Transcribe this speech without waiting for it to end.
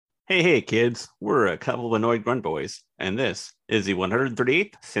Hey, kids. We're a couple of annoyed grunt boys, and this is the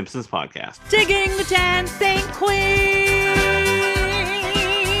 138th Simpsons podcast. Digging the dancing queen!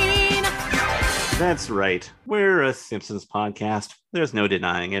 That's right. We're a Simpsons podcast. There's no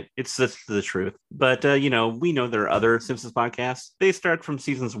denying it. It's just the truth. But, we know there are other Simpsons podcasts. They start from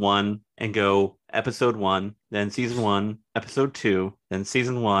seasons 1 and go episode 1, then season 1, episode 2, then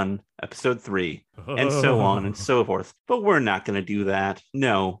season 1, episode 3, and so on and so forth. But we're not going to do that.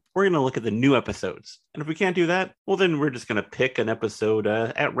 No, we're going to look at the new episodes. And if we can't do that, well, then we're just going to pick an episode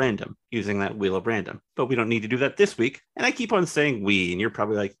at random using that wheel of random. But we don't need to do that this week. And I keep on saying we, and you're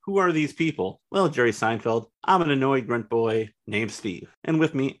probably like, who are these people? Well, Jerry Seinfeld, I'm an annoyed grunt boy named Steve. And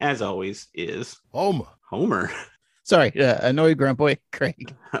with me, as always, is Homer. Sorry, annoyed grunt boy,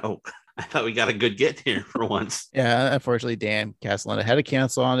 Craig. Oh, I thought we got a good get here for once. Yeah, unfortunately, Dan Castellaneta had to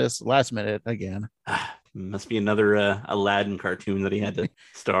cancel on us last minute again. Must be another Aladdin cartoon that he had to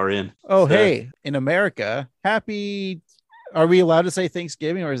star in. Oh, so, hey, in America, are we allowed to say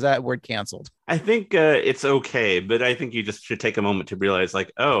Thanksgiving, or is that word canceled? I think it's okay, but I think you just should take a moment to realize,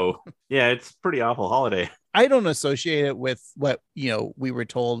 like, oh, yeah, it's a pretty awful holiday. I don't associate it with what, we were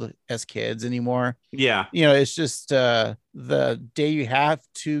told as kids anymore. Yeah. It's just the day you have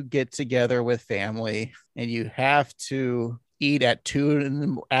to get together with family and you have to eat at 2 in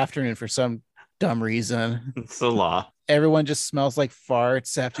the afternoon for some dumb reason. It's the law. Everyone just smells like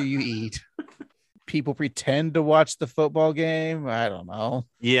farts after you eat. People pretend to watch the football game. I don't know.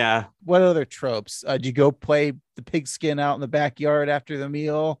 Yeah. What other tropes? Do you go play the pigskin out in the backyard after the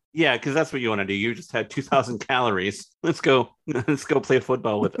meal? Yeah, because that's what you want to do. You just had 2,000 calories. Let's go play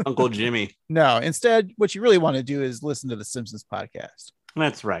football with Uncle Jimmy. No, instead, what you really want to do is listen to the Simpsons podcast.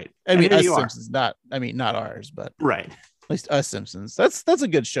 That's right. I mean, us Simpsons, not ours, but right. At least us Simpsons. That's a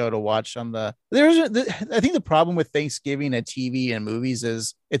good show to watch on I think the problem with Thanksgiving and TV and movies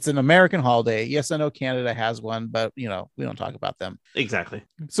is it's an American holiday. Yes, I know Canada has one, but we don't talk about them. Exactly.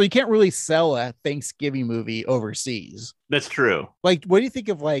 So you can't really sell a Thanksgiving movie overseas. That's true. Like, what do you think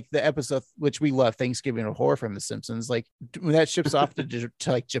of like the episode, which we love, Thanksgiving or Horror from The Simpsons? Like when that ships off to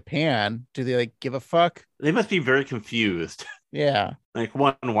like Japan, do they like give a fuck? They must be very confused. Yeah. Like,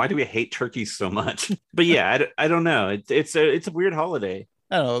 one, why do we hate turkeys so much? But yeah, I don't know. It's a weird holiday.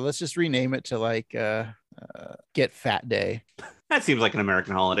 I don't know. Let's just rename it to like Get Fat Day. That seems like an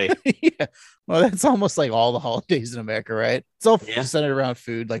American holiday. Yeah. Well, that's almost like all the holidays in America, right? It's all centered around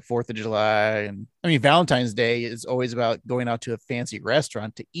food, like 4th of July. And I mean, Valentine's Day is always about going out to a fancy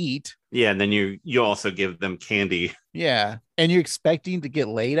restaurant to eat. Yeah. And then you also give them candy. Yeah. And you're expecting to get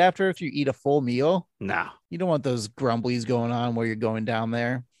laid after if you eat a full meal? No. You don't want those grumblies going on while you're going down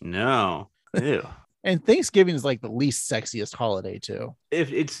there. No. Ew. And Thanksgiving is like the least sexiest holiday too.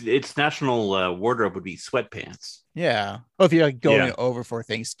 If its national wardrobe would be sweatpants. Yeah. Well, if you're like going over for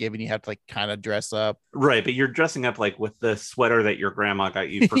Thanksgiving, you have to like kind of dress up. Right, but you're dressing up like with the sweater that your grandma got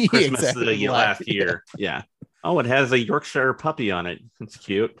you for Christmas last year. Yeah. Oh, it has a Yorkshire puppy on it. It's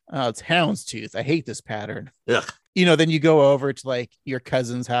cute. Oh, it's houndstooth. I hate this pattern. Ugh. Then you go over to like your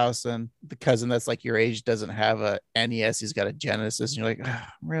cousin's house and the cousin that's like your age doesn't have a NES. He's got a Genesis. And you're like, oh,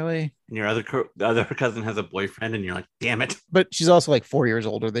 really? And your other cousin has a boyfriend and you're like, damn it. But she's also like 4 years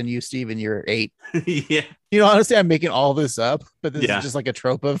older than you, Steve, and you're 8. Yeah. Honestly, I'm making all this up, but this is just like a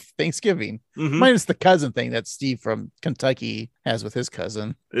trope of Thanksgiving. Mm-hmm. Minus the cousin thing that Steve from Kentucky has with his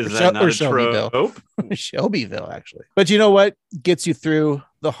cousin. Is that not a trope? Shelbyville, actually. But you know what gets you through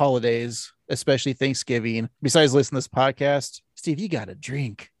the holidays, especially Thanksgiving, besides listening to this podcast? Steve, you got a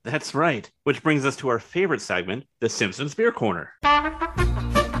drink. That's right. Which brings us to our favorite segment, the Simpsons Beer Corner.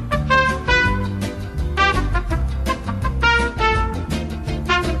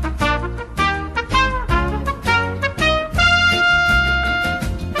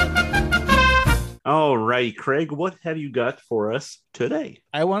 All right, Craig, what have you got for us today?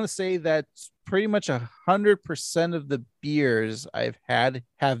 I want to say that pretty much 100% of the beers I've had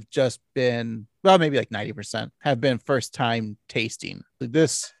have just been, well, maybe like 90% have been first time tasting.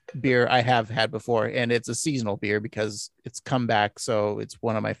 This beer I have had before, and it's a seasonal beer because it's come back, so it's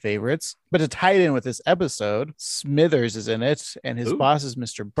one of my favorites. But to tie it in with this episode, Smithers is in it, and his boss is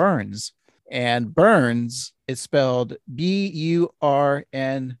Mr. Burns. And Burns is spelled Burns,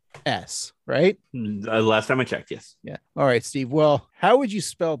 right? Last time I checked, yes. Yeah. All right, Steve. Well, how would you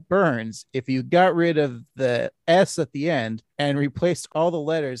spell Burns if you got rid of the S at the end and replaced all the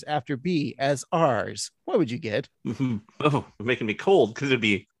letters after B as R's? What would you get? Oh, making me cold because it'd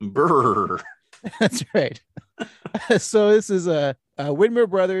be Brr. That's right. So this is a Widmer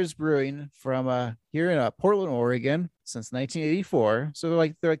Brothers Brewing from here in Portland, Oregon. since 1984. So they're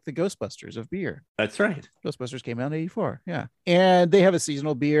like the Ghostbusters of beer. That's right. Ghostbusters came out in 84. Yeah. And they have a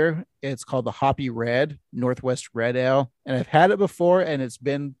seasonal beer. It's called the Hoppy Red, Northwest Red Ale. And I've had it before, and I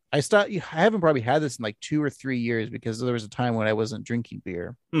haven't probably had this in like 2 or 3 years because there was a time when I wasn't drinking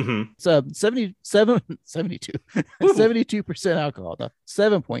beer. Mm-hmm. It's 72% alcohol,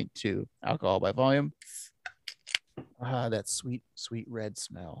 7.2 alcohol by volume. That sweet, sweet red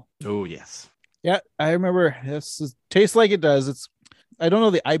smell. Oh, yes. Yeah, I remember tastes like it does. I don't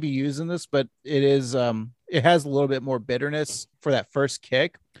know the IBUs in this, but it is it has a little bit more bitterness for that first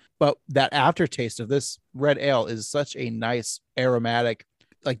kick, but that aftertaste of this red ale is such a nice aromatic,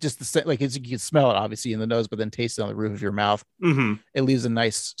 like just you can smell it obviously in the nose, but then taste it on the roof of your mouth. Mm-hmm. It leaves a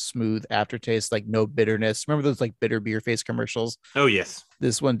nice smooth aftertaste, like no bitterness. Remember those like bitter beer face commercials? Oh, yes.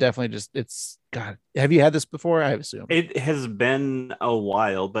 This one definitely it's God. Have you had this before? I assume It has been a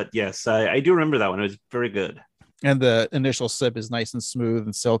while, but yes, I do remember that one. It was very good. And the initial sip is nice and smooth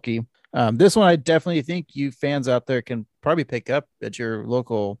and silky. This one, I definitely think you fans out there can probably pick up at your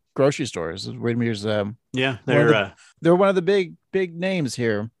local grocery stores. Widmer's, yeah, they're one of the big names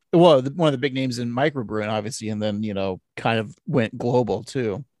here. Well, one of the big names in microbrewing, obviously, and then kind of went global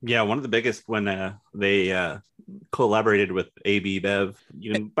too. Yeah, one of the biggest when they collaborated with AB Bev.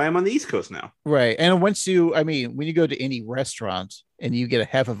 You can buy them on the East Coast now. Right. And when you go to any restaurant and you get a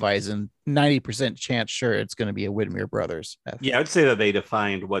Hefeweizen, 90% chance sure it's going to be a Widmer Brothers. Yeah, I would say that they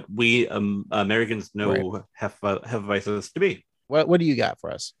defined what we Americans know Hefeweizens to be. What do you got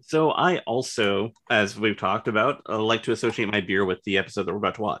for us? So I also, as we've talked about, like to associate my beer with the episode that we're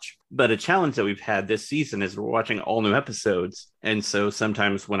about to watch. But a challenge that we've had this season is we're watching all new episodes. And so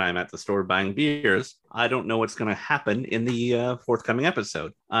sometimes when I'm at the store buying beers, I don't know what's going to happen in the forthcoming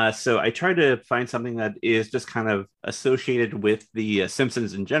episode. So I try to find something that is just kind of associated with the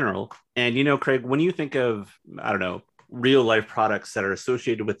Simpsons in general. And, Craig, when you think of, I don't know, real life products that are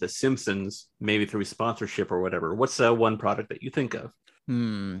associated with the Simpsons, maybe through sponsorship or whatever, what's one product that you think of?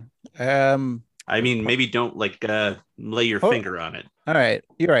 I mean, maybe don't lay your finger on it. All right,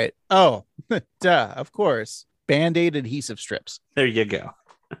 you're right. Oh, duh, of course. Band-Aid adhesive strips. There you go.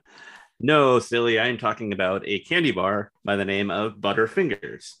 No, silly, I'm talking about a candy bar by the name of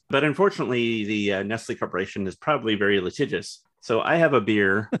Butterfingers. But unfortunately, the Nestle Corporation is probably very litigious. So I have a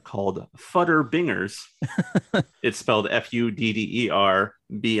beer called Futter Bingers. It's spelled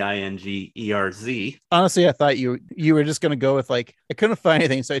FUDDERBINGERZ. Honestly, I thought you were just going to go with I couldn't find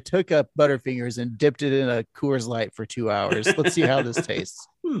anything. So I took up Butterfingers and dipped it in a Coors Light for 2 hours. Let's see how this tastes.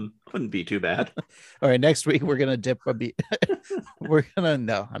 Wouldn't be too bad. All right, next week we're going to dip a beer.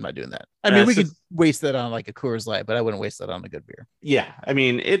 No, I'm not doing that. I mean, we could waste that on a Coors Light, but I wouldn't waste that on a good beer. Yeah, I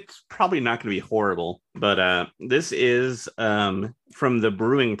mean, it's probably not going to be horrible, but this is from the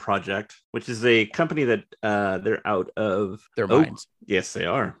Brewing Project, which is a company that they're out of their minds. Yes, they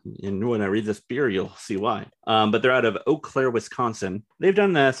are. And when I read this beer, you'll see why. But they're out of Eau Claire, Wisconsin. They've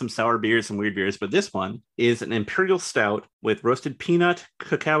done some sour beers, some weird beers, but this one is an imperial stout with roasted peanut,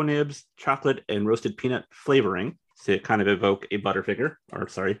 cacao nibs, chocolate, and roasted peanut flavoring to kind of evoke a Butterfinger, a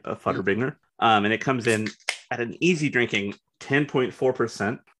Futterbinger. And it comes in at an easy drinking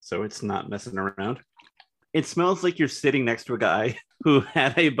 10.4%, so it's not messing around. It smells like you're sitting next to a guy who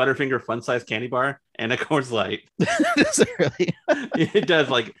had a Butterfinger fun-size candy bar and a Coors Light. Does it really? It does.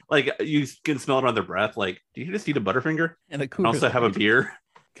 Like you can smell it on their breath. Like, do you just eat a Butterfinger and a Coors also Light? Have a beer?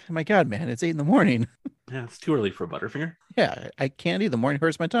 Oh my God, man! It's 8 a.m. Yeah, it's too early for a Butterfinger. Yeah, I can't eat. The morning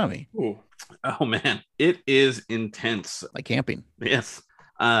hurts my tummy. Ooh. Oh man, it is intense. Like camping. Yes.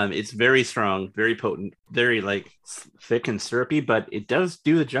 It's very strong, very potent, very thick and syrupy, but it does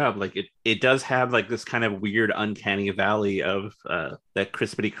do the job. It does have this kind of weird uncanny valley of that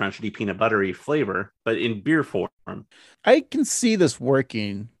crispity, crunchy, peanut buttery flavor, but in beer form. I can see this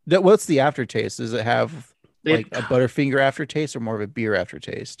working. What's the aftertaste? Does it have a Butterfinger aftertaste or more of a beer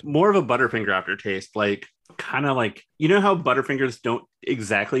aftertaste? More of a Butterfinger aftertaste, kind of how Butterfingers don't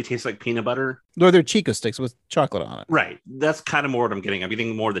exactly taste like peanut butter. No, they're Chico sticks with chocolate on it. Right. That's kind of more what I'm getting. I'm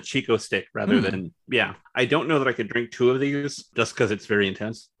getting more the Chico stick rather than, yeah. I don't know that I could drink 2 of these just because it's very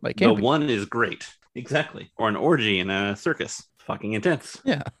intense. But one is great. Exactly. Or an orgy in a circus. Fucking intense.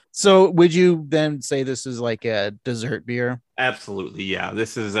 Yeah. So would you then say this is like a dessert beer? Absolutely. Yeah.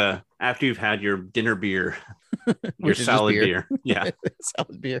 This is after you've had your dinner beer, your salad beer. Yeah.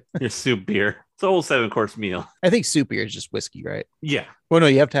 Salad beer. Your soup beer. It's a whole 7-course meal. I think soup beer is just whiskey, right? Yeah. Well, no,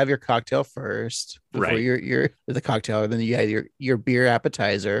 you have to have your cocktail first before right. your the cocktail, and then you have your beer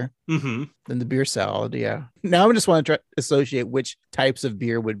appetizer, then the beer salad. Yeah. Now I just want to try to associate which types of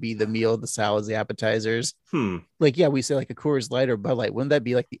beer would be the meal, the salads, the appetizers. We say a Coors Light or Bud Light. Wouldn't that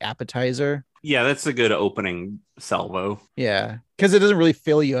be the appetizer? Yeah, that's a good opening salvo. Yeah, because it doesn't really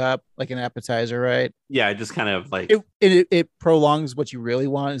fill you up like an appetizer, right? Yeah, it just kind of like It prolongs what you really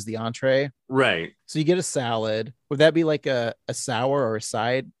want is the entree. right. So you get a salad. Would that be like a sour or a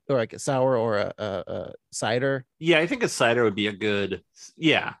side, or like a sour or a cider? Yeah, I think a cider would be a good.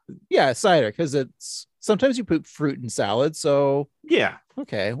 Yeah, Yeah, cider, because it's sometimes you put fruit in salad. So yeah.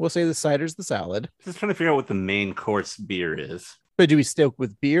 okay, we'll say the cider's the salad. Just trying to figure out what the main course beer is. But do we stick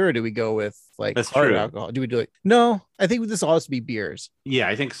with beer or do we go with like That's hard true. alcohol? Do we do it? No, I think this all has to be beers. Yeah,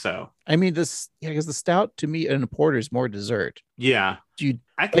 I think so. I mean, because the stout to me and a porter is more dessert. Yeah, Do you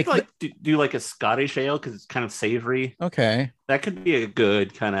I think like do like a Scottish ale because it's kind of savory. okay? That could be a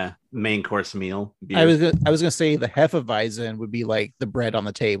good kind of main course meal. Beer. I was gonna say the Hefeweizen would be like the bread on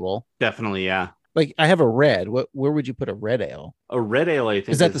the table. Definitely, yeah. Like I have a red. Where would you put a red ale? A red ale, I think,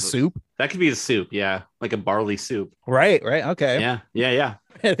 Is that the soup? That could be the soup, yeah, like a barley soup. Right. Okay. Yeah, yeah.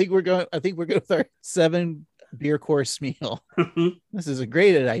 I think we're going with our 7 beer course meal. This is a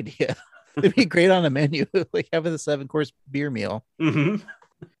great idea. It'd be great on a menu, like having the 7-course beer meal. Mm-hmm.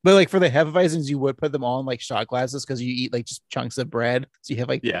 But like for the Hefeweizens, you would put them all in like shot glasses because you eat like just chunks of bread. So you have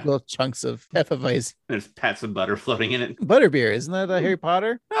like little chunks of Hefeweizen. There's pats of butter floating in it. Butterbeer, isn't that Harry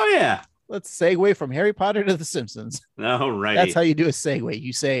Potter? Oh yeah. Let's segue from Harry Potter to The Simpsons. All right. That's how you do a segue.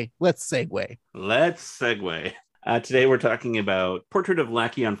 You say, let's segue. Let's segue. Today we're talking about Portrait of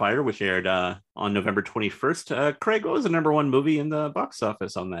Lackey on Fire, which aired on November 21st. Craig, what was the number 1 movie in the box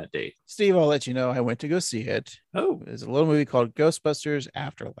office on that date? Steve, I'll let you know. I went to go see it. Oh. There's a little movie called Ghostbusters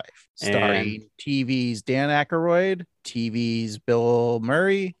Afterlife, starring TV's Dan Aykroyd, TV's Bill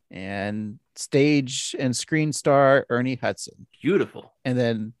Murray, and stage and screen star Ernie Hudson. Beautiful. And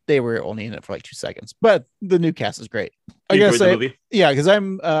then they were only in it for like 2 seconds, but the new cast is great. I gotta say, the movie? Yeah, because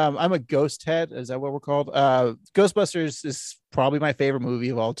I'm a ghost head. Is that what we're called? Ghostbusters is probably my favorite movie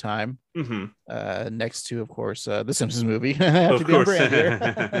of all time. Mm-hmm. Next to, of course, the Simpsons movie. I have of to be on brand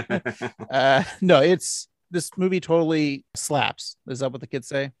here. No, this movie totally slaps. Is that what the kids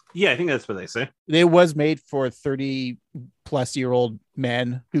say? Yeah, I think that's what they say. It was made for 30-plus-year-old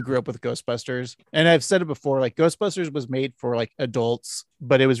men who grew up with Ghostbusters. And I've said it before, like Ghostbusters was made for like adults,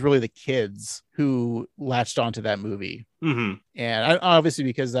 but it was really the kids who latched onto that movie. Mm-hmm. And obviously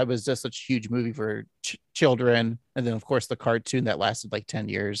because that was just such a huge movie for children. And then, of course, the cartoon that lasted like 10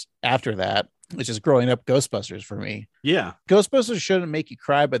 years after that, which is growing up Ghostbusters for me. Yeah. Ghostbusters shouldn't make you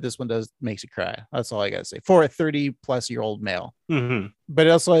cry, but this one makes you cry. That's all I got to say for a 30-plus-year-old male. Mm-hmm. But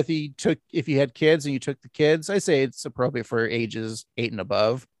also if you had kids and you took the kids, I say it's appropriate for ages 8 and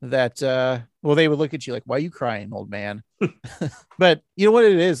above that, they would look at you like, why are you crying, old man? But you know what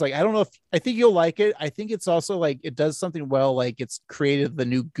it is? Like, I think you'll like it. I think it's also like, it does something well. Like it's created the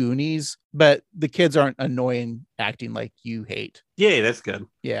new Goonies, but the kids aren't annoying acting like you hate. Yeah, that's good.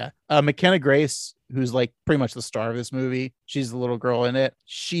 Yeah. McKenna Grace, who's like pretty much the star of this movie. She's the little girl in it.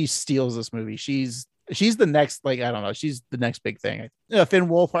 She steals this movie. She's the next, like, I don't know. She's the next big thing. Finn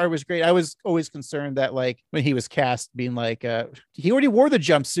Wolfhard was great. I was always concerned that like when he was cast being like, he already wore the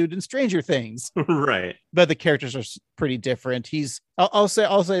jumpsuit in Stranger Things. Right. But the characters are pretty different.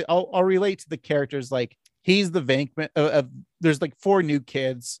 I'll relate to the characters. Like he's the Venkman there's like 4 new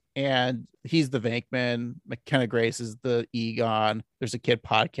kids and he's the Venkman. McKenna Grace is the Egon. There's a kid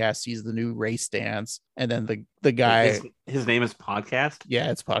Podcast. He's the new Ray Stantz. And then the guy, his name is Podcast.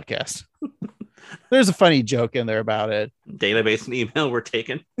 Yeah, it's Podcast. There's a funny joke in there about it. Database and email were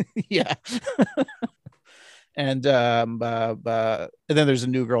taken. Yeah. And then there's a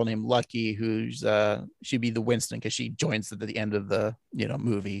new girl named Lucky who's she'd be the Winston because she joins at the end of the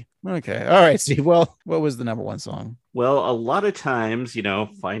movie. Okay. All right, Steve. Well, what was the number 1 song? Well, a lot of times,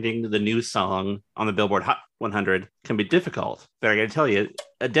 finding the new song on the Billboard Hot 100 can be difficult. But I gotta tell you,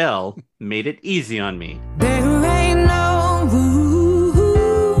 Adele made it easy on me. There ain't no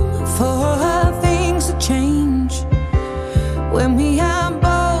room for things to change when we are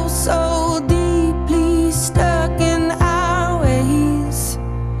both so deeply stuck in our ways.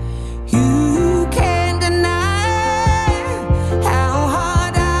 You can't deny how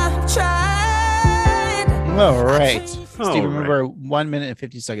hard I've tried. All right. Steve, remember 1 minute and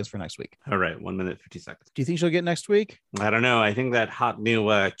 50 seconds for next week. All right, 1 minute 50 seconds. Do you think she'll get next week? I don't know. I think that hot new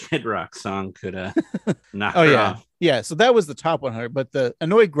Kid Rock song could knock her off. Yeah, so that was the top 100, but the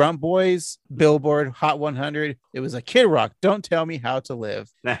Annoyed Grunt Boys Billboard Hot 100, it was a Kid Rock, Don't Tell Me How to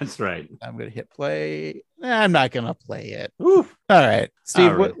Live. That's right. I'm going to hit play I'm not gonna play it. Ooh. All right,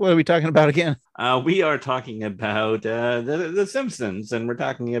 Steve. All right. What are we talking about again? We are talking about the Simpsons, and we're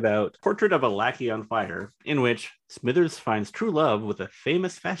talking about Portrait of a Lackey on Fire, in which Smithers finds true love with a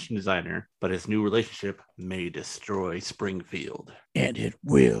famous fashion designer, but his new relationship may destroy Springfield. And it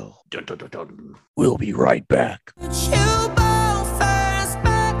will. Dun, dun, dun, dun. We'll be right back. You both first,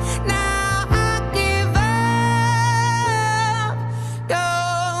 but now I give up.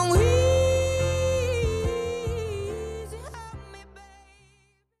 Go easy on me, babe.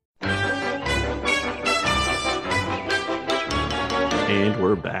 And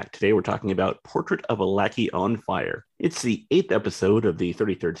we're back. Today we're talking about Portrait of a Lackey on Fire. It's the 8th episode of the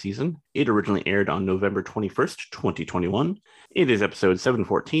 33rd season. It originally aired on November 21st, 2021. It is episode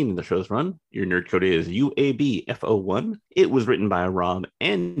 714 in the show's run. Your nerd code is UABF01. It was written by Rob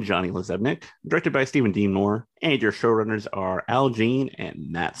and Johnny Lazebnik, directed by Stephen Dean Moore, and your showrunners are Al Jean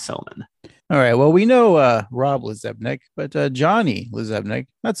and Matt Selman. All right. Well, we know Rob Lazebnik, but Johnny Lazebnik,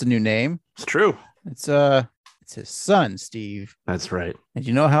 that's a new name. It's true. It's his son, Steve. That's right. And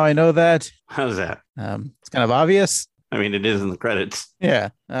you know how I know that? How's that? It's kind of obvious. I mean, it is in the credits. Yeah.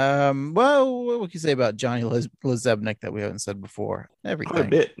 Well, what can you say about Johnny Lazebnik that we haven't said before? Everything. Quite a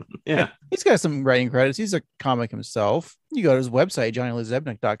bit. Yeah. He's got some writing credits. He's a comic himself. You go to his website,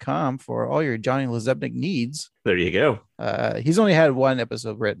 johnnylazebnik.com, for all your Johnny Lazebnik needs. There you go. He's only had one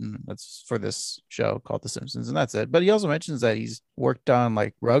episode written that's for this show called The Simpsons, and that's it. But he also mentions that he's worked on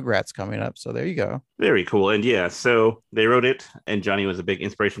like Rugrats coming up. So there you go. Very cool. And yeah, so they wrote it, and Johnny was a big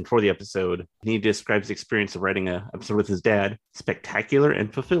inspiration for the episode. He describes the experience of writing an episode with his dad spectacular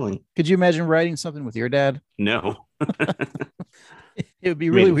and fulfilling. Could you imagine writing something with your dad? No. It would be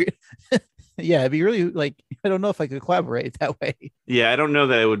really weird. Yeah, it'd be really like, I don't know if I could collaborate that way. Yeah, I don't know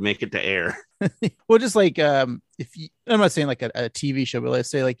that it would make it to air. Well, just like if you, I'm not saying like a TV show, but let's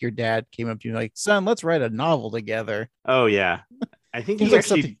say like your dad came up to you like, son, let's write a novel together. Oh, yeah. I think Seems he like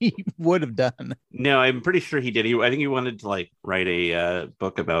actually something he would have done. No, I'm pretty sure he did. I think he wanted to like write a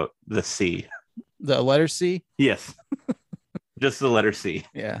book about the sea. The letter C? Yes. Just the letter C.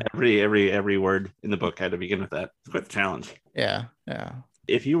 Yeah. Every word in the book had to begin with that. It's quite the challenge. Yeah.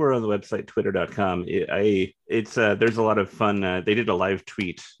 If you were on the website twitter.com, there's a lot of fun. They did a live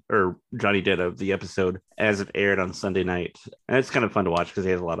tweet, or Johnny did, of the episode as it aired on Sunday night, and it's kind of fun to watch because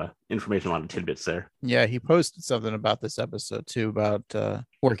he has a lot of information, a lot of tidbits there. Yeah, he posted something about this episode too, about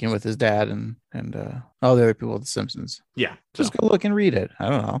working with his dad and all the other people at The Simpsons. Yeah, just go look and read it. I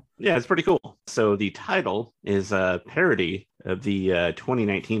don't know. Yeah, it's pretty cool. So the title is a parody of the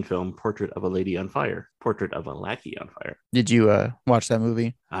 2019 film Portrait of a Lady on Fire, Portrait of a Lackey on Fire. Did you watch that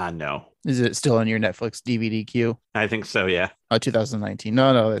movie? No. Is it still on your Netflix DVD queue? I think so, yeah. Oh, 2019.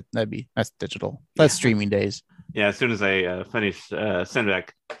 No, that's digital. That's streaming days. Yeah, as soon as I finish send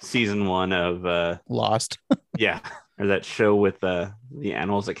back season 1 of Lost. Yeah, or that show with the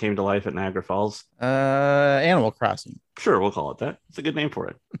animals that came to life at Niagara Falls. Animal Crossing. Sure, we'll call it that. It's a good name for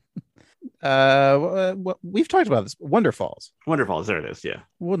it. We've talked about this. Wonderfalls. Wonderfalls, there it is. Yeah.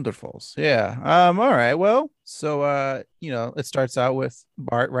 Wonderfalls. Yeah. All right. Well, so it starts out with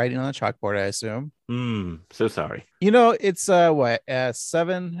Bart writing on the chalkboard, I assume. So sorry. It's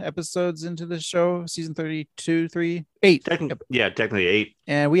 7 episodes into the show, season 32, 8. Technically 8.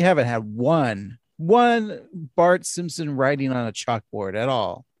 And we haven't had one Bart Simpson writing on a chalkboard at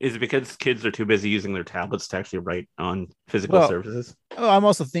all. Is it because kids are too busy using their tablets to actually write on physical surfaces? Oh, I'm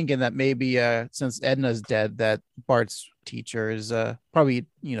also thinking that maybe since Edna's dead, that Bart's teacher is probably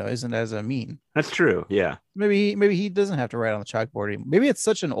isn't as mean. That's true. Yeah. Maybe he doesn't have to write on the chalkboard anymore. Maybe it's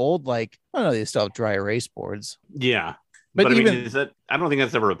such an old, like, I don't know, they still have dry erase boards. Yeah. But I mean, I don't think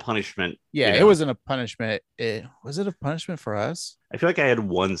that's ever a punishment. Yeah, it wasn't a punishment. Was it a punishment for us? I feel like I had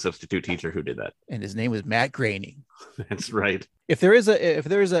one substitute teacher who did that. And his name was Matt Groening. That's right. If there is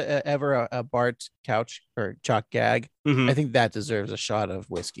ever a Bart couch or chalk gag, I think that deserves a shot of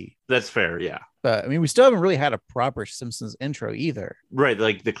whiskey. That's fair, yeah. But I mean, we still haven't really had a proper Simpsons intro either. Right,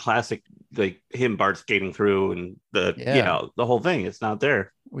 like the classic, like him Bart skating through and the whole thing. It's not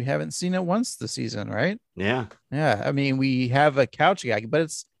there. We haven't seen it once this season, right? Yeah. Yeah. I mean, we have a couch gag, but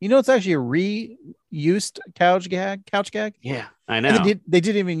it's actually a reused couch gag. Yeah, I know. And they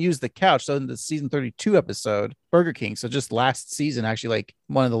didn't even use the couch. So in the season 32 episode, Burger King. So just last season, actually, like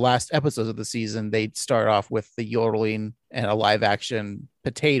one of the last episodes of the season, they start off with the yodeling and a live action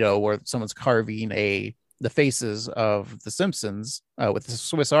potato where someone's carving the faces of the Simpsons with the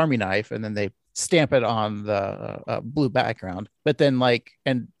Swiss Army knife, and then they stamp it on the blue background. But then,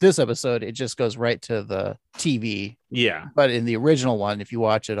 and this episode, it just goes right to TV. Yeah. But in the original one, if you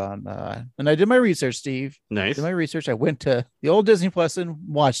watch it on, and I did my research, Steve. Nice. Did my research. I went to the old Disney Plus and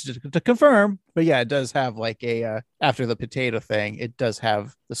watched it to confirm. But yeah, it does have like a after the potato thing, it does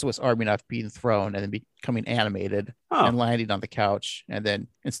have the Swiss Army knife being thrown and then becoming animated and landing on the couch. And then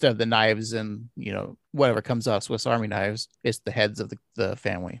instead of the knives and whatever comes off Swiss Army knives, it's the heads of the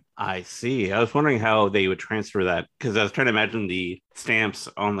family. I see. I was wondering how they would transfer that because I was trying to imagine the stamps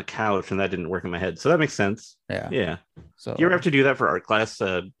on the couch and that didn't work in my head. So that makes sense. Yeah. So you ever have to do that for art class?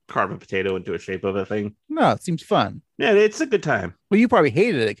 Carve a potato into a shape of a thing? No, it seems fun. Yeah, it's a good time. Well, you probably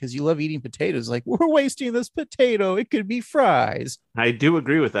hated it because you love eating potatoes. Like, we're wasting this potato. It could be fries. I do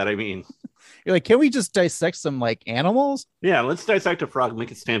agree with that. I mean, you're like, can we just dissect some like animals? Yeah, let's dissect a frog and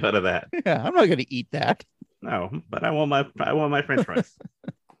make a stamp out of that. Yeah, I'm not going to eat that. No, but I want my French fries.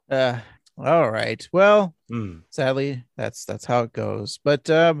 All right. Well, sadly, that's how it goes. But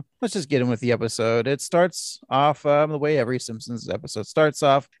let's just get in with the episode. It starts off the way every Simpsons episode starts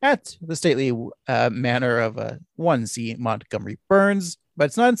off at the stately manor of 1C Montgomery Burns, but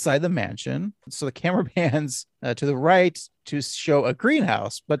it's not inside the mansion. So the camera pans to the right to show a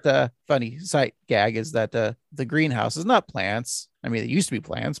greenhouse. But the funny sight gag is that the greenhouse is not plants. I mean, it used to be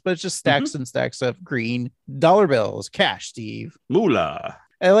plants, but it's just stacks and stacks of green dollar bills, cash, Steve. Moolah.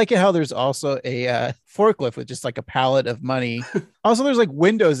 I like it how there's also a forklift with just like a pallet of money. Also, there's like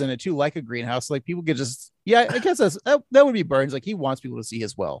windows in it too, like a greenhouse. Like people could just, I guess that would be Burns. Like he wants people to see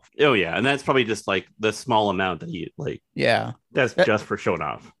his wealth. Oh yeah, and that's probably just like the small amount that he like. Yeah, that's just for showing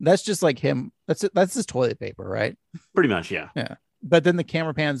off. That's just like him. That's his toilet paper, right? Pretty much, yeah. Yeah. But then the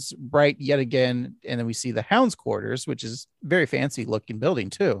camera pans right yet again, and then we see the Hound's quarters, which is very fancy looking building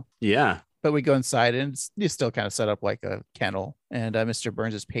too. Yeah. But we go inside and it's still kind of set up like a kennel. And Mr.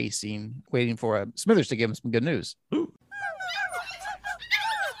 Burns is pacing, waiting for Smithers to give him some good news. Ooh.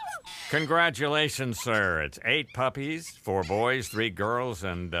 Congratulations, sir. It's 8 puppies, 4 boys, 3 girls,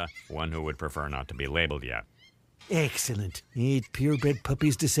 and 1 who would prefer not to be labeled yet. Excellent. 8 purebred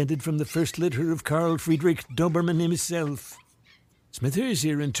puppies descended from the first litter of Carl Friedrich Doberman himself. Smithers,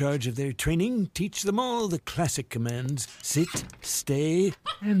 you're in charge of their training. Teach them all the classic commands. Sit, stay,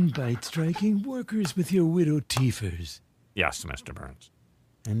 and bite striking workers with your widow teethers. Yes, Mr. Burns.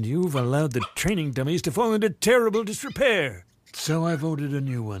 And you've allowed the training dummies to fall into terrible disrepair. So I voted a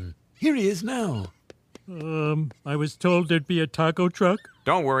new one. Here he is now. I was told there'd be a taco truck.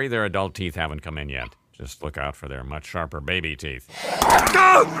 Don't worry, their adult teeth haven't come in yet. Just look out for their much sharper baby teeth.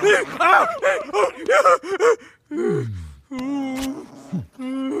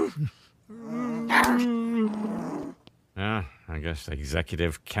 I guess the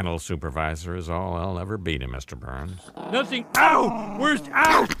executive kennel supervisor is all I'll ever be to Mr. Burns. Nothing. Ow! Worst.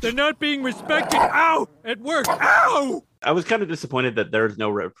 Ow! They're not being respected. Ow! At work. Ow! I was kind of disappointed that there's no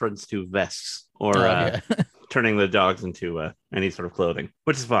reference to vests or turning the dogs into any sort of clothing,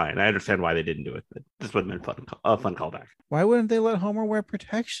 which is fine. I understand why they didn't do it. But this would have been a fun callback. Why wouldn't they let Homer wear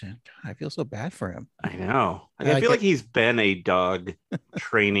protection? God, I feel so bad for him. I know. I feel like he's been a dog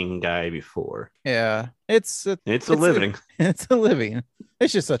training guy before. Yeah, it's a living. It's a living.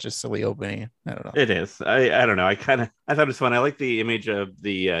 It's just such a silly opening. I don't know. It is. I don't know. I thought it was fun. I like the image of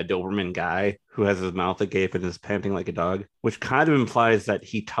the Doberman guy who has his mouth agape and is panting like a dog, which kind of implies that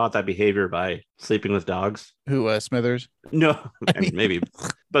he taught that behavior by sleeping with dogs. Who, Smithers? No, I mean, maybe.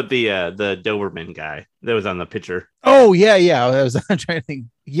 But the Doberman guy that was on the picture. Oh, yeah. I was trying to think.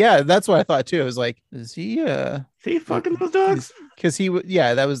 Yeah, that's what I thought too. I was like, is he fucking those dogs? Because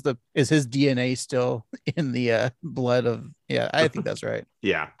that was is his DNA still in the blood of, I think that's right.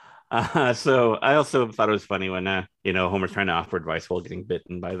 Yeah. So I also thought it was funny when Homer's trying to offer advice while getting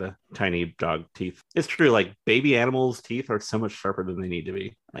bitten by the tiny dog teeth. It's true, like baby animals' teeth are so much sharper than they need to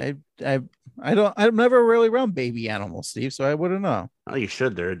be. I'm never really around baby animals, Steve, so I wouldn't know. Oh, you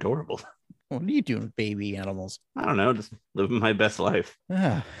should. They're adorable. What are you doing with baby animals? I don't know, just living my best life.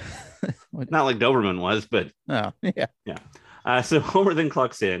 Not like Doberman was, but yeah. So Homer then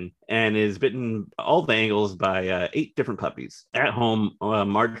clocks in and is bitten all the angles by 8 different puppies. At home,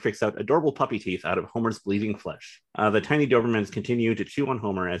 Marge picks out adorable puppy teeth out of Homer's bleeding flesh. The tiny Dobermans continue to chew on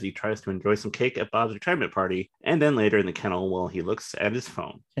Homer as he tries to enjoy some cake at Bob's retirement party, and then later in the kennel while he looks at his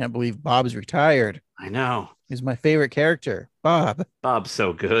phone. Can't believe Bob's retired. I know. He's my favorite character, Bob. Bob's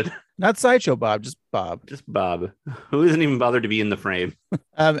so good. Not Sideshow Bob, just Bob. Just Bob, who isn't even bothered to be in the frame.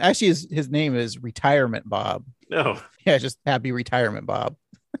 Actually, his name is Retirement Bob. Oh. Yeah, just Happy Retirement Bob.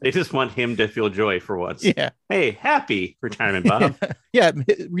 They just want him to feel joy for once. Yeah. Hey, Happy Retirement Bob. Yeah,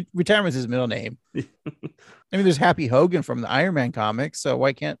 Retirement's his middle name. I mean, there's Happy Hogan from the Iron Man comics, so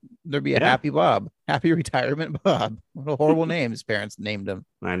why can't there'd be a Yeah. Happy Bob, Happy Retirement Bob. What a horrible name his parents named him.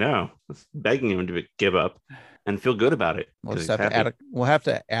 I know. It's begging him to give up and feel good about it. We'll 'cause just he's happy. we'll have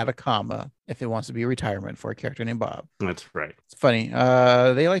to add a comma if it wants to be a retirement for a character named Bob. That's right. It's funny. A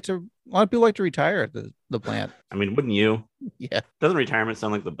lot of people like to retire at the plant. I mean, wouldn't you? Yeah. Doesn't retirement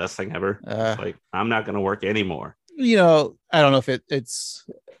sound like the best thing ever? It's like, I'm not going to work anymore. You know, I don't know if it's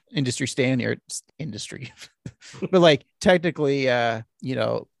industry standard industry, but like technically, you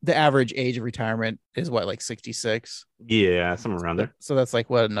know, the average age of retirement is what, like 66. Yeah, somewhere around there. So that's like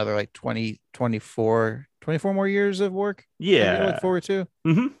what, another like 24 more years of work. Yeah. I look forward to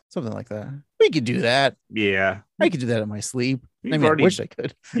Mm-hmm. something like that. We could do that. Yeah. I could do that in my sleep. You've I mean, already- I wish I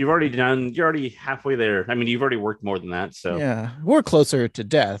could. You're already halfway there. I mean, you've already worked more than that. So Yeah, we're closer to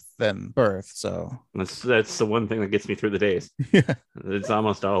death than birth. So that's the one thing that gets me through the days. yeah. It's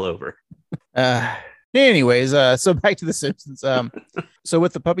almost all over. Anyways, so back to the Simpsons. So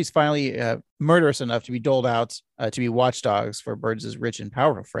with the puppies finally murderous enough to be doled out to be watchdogs for Burns' rich and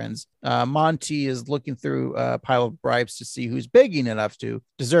powerful friends, Monty is looking through a pile of bribes to see who's begging enough to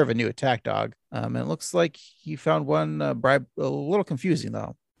deserve a new attack dog. And it looks like he found one bribe a little confusing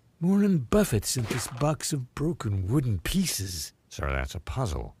though. Warren Buffett sent this box of broken wooden pieces. Sir, that's a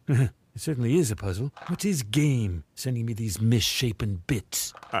puzzle. It certainly is a puzzle. What's his game, sending me these misshapen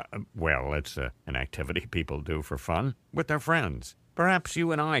bits? Well, it's an activity people do for fun with their friends. Perhaps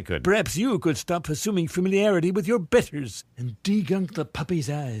you and I could. Perhaps you could stop assuming familiarity with your betters and degunk the puppy's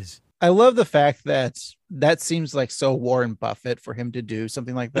eyes. I love the fact that that seems like so Warren Buffett for him to do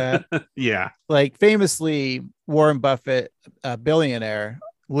something like that. Yeah. Like famously, Warren Buffett, a billionaire,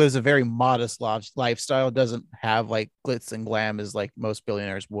 lives a very modest lifestyle, doesn't have like glitz and glam as like most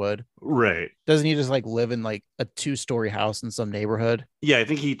billionaires would. Right. Doesn't he just like live in like a 2-story house in some neighborhood? Yeah, I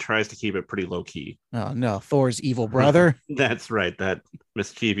think he tries to keep it pretty low key. Oh no, Thor's evil brother. That's right. That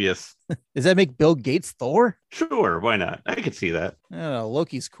mischievous. Does that make Bill Gates Thor? Sure, why not? I could see that. I don't know.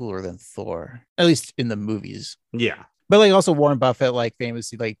 Loki's cooler than Thor, at least in the movies. Yeah. But like also Warren Buffett, like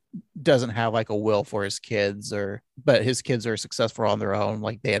famously, like doesn't have like a will for his kids, but his kids are successful on their own.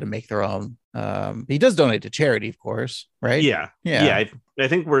 Like they had to make their own. He does donate to charity, of course, right? Yeah. Yeah. I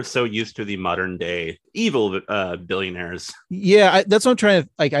think we're so used to the modern day evil billionaires. Yeah, that's what I'm trying to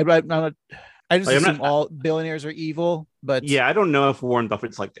like. I just Like, I'm assume not- all billionaires are evil, but Yeah, I don't know if Warren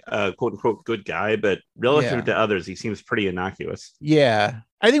Buffett's like a quote unquote good guy, but relative Yeah. to others, he seems pretty innocuous. yeah.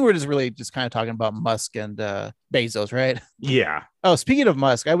 I think we're just really just kind of talking about Musk and Bezos, right? Yeah. Oh, speaking of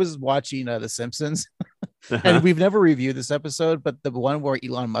Musk, I was watching The Simpsons, Uh-huh. and we've never reviewed this episode, but the one where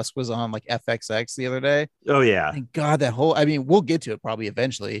Elon Musk was on like FXX the other day. Oh yeah. And God, that whole, I mean, we'll get to it probably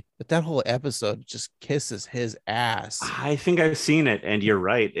eventually, but that whole episode just kisses his ass. I think I've seen it, and you're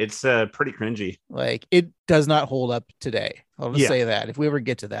right. It's pretty cringy. Like it does not hold up today. I'll just Yeah. say that if we ever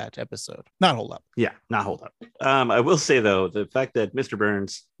get to that episode, not hold up. Yeah, not hold up. I will say though, the fact that Mr.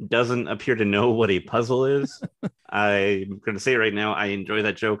 Burns doesn't appear to know what a puzzle is, I'm going to say right now, I enjoy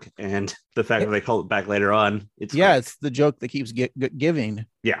that joke, and the fact that they call it back later on. It's Yeah, great. it's the joke that keeps giving.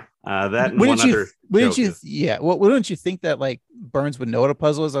 Yeah. That and one other. Wouldn't joke you? is- Yeah. Well, wouldn't you think that like Burns would know what a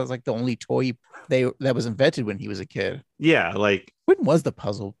puzzle is? That was like the only toy that was invented when he was a kid. Yeah, like When was the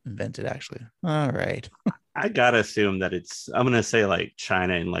puzzle invented? Actually, all right. I gotta assume that I'm gonna say like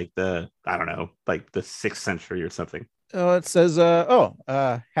China in like I don't know, like the 6th century or something. Oh, it says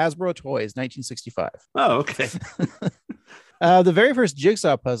Hasbro Toys, 1965. Oh, okay. The very first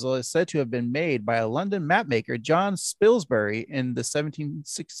jigsaw puzzle is said to have been made by a London mapmaker, John Spilsbury, in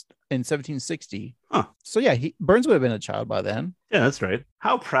 1760. Huh. So yeah, Burns would have been a child by then. Yeah, that's right.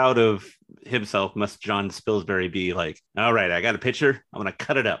 How proud of himself must John Spilsbury be? Like, all right, I got a picture. I'm gonna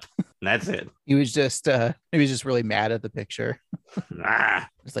cut it up. And that's it. He was just really mad at the picture. Ah,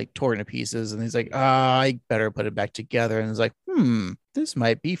 It's like torn to pieces, and he's like, I better put it back together. And it's like, this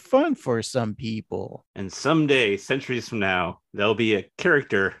might be fun for some people. and someday, centuries from now, there'll be a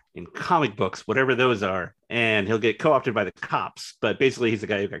character in comic books, whatever those are, and he'll get co-opted by the cops. But basically, he's the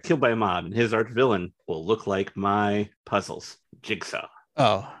guy who got killed by a mob, and his arch villain will look like my puzzles, Jigsaw.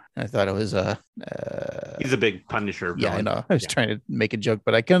 Oh, I thought it was He's a big Punisher yeah, I villain. know. I was Yeah. trying to make a joke,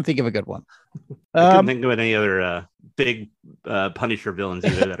 but I couldn't think of a good one. I couldn't think of any other big Punisher villains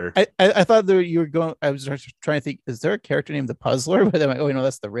either that are. I thought that you were going. I was trying to think. Is there a character named the Puzzler? But then I'm like, oh no,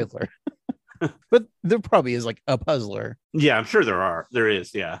 that's the Riddler. But there probably is like a puzzler. Yeah, I'm sure there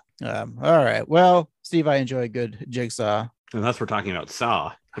is. Yeah, All right. Well, Steve, I enjoy a good jigsaw. unless we're talking about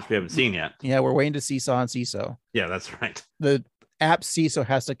Saw, which we haven't seen yet. Yeah, we're waiting to see Saw and Seesaw. Yeah, that's right. The app Seesaw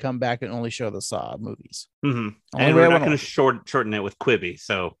has to come back and only show the Saw movies. Mm-hmm. Only And way I we're not wanna- going to shorten it with Quibi,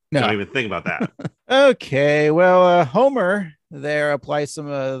 so No. don't even think about that. Okay. Well, Homer there applies some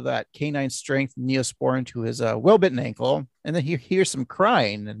of that canine strength Neosporin to his well-bitten ankle. And then he hears some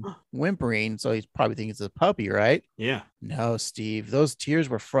crying and whimpering. So he's probably thinking it's a puppy, right? Yeah. No, Steve, those tears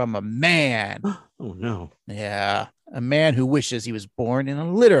were from a man. Oh, no. Yeah, a man who wishes he was born in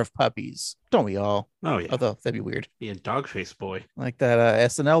a litter of puppies. Don't we all? Oh, yeah. Although that'd be weird. Be a dog face boy. Like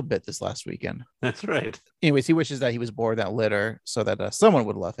that SNL bit this last weekend. That's right. Anyways, he wishes that he was born in that litter so that someone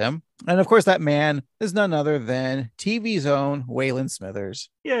would love him. And of course, that man is none other than TV's own Waylon Smithers.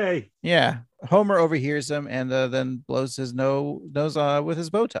 Yay. Yeah. Homer overhears him and then blows his nose with his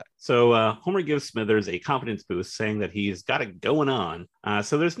bow tie. So Homer gives Smithers a confidence boost, saying that he's got it going on.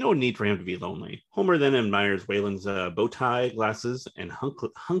 So there's no need for him to be lonely. Homer then admires Waylon's bow tie, glasses, and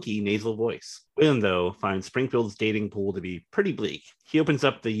hunky nasal voice. Waylon, though, finds Springfield's dating pool to be pretty bleak. He opens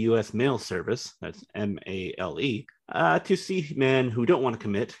up the U.S. Mail Service, that's MALE, to see men who don't want to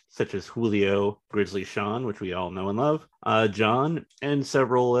commit, such as Julio, Grizzly Sean, which we all know and love, John, and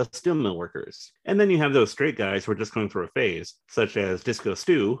several steel mill workers. And then you have those straight guys who are just going through a phase, such as Disco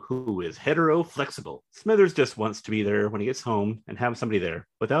Stu, who is hetero-flexible. Smithers just wants to be there when he gets home and have somebody there,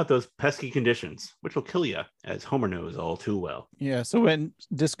 without those pesky conditions, which will kill you, as Homer knows all too well. Yeah, so when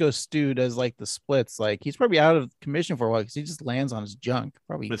Disco Stu does like the splits, like he's probably out of commission for a while because he just lands on his junk,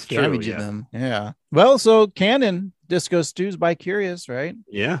 probably That's damaging true, yeah. them. Yeah. Well, so canon, Disco Stu's bi-curious, right?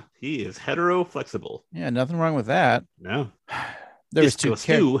 Yeah, he is hetero-flexible. Yeah, nothing wrong with that. No. There was Disco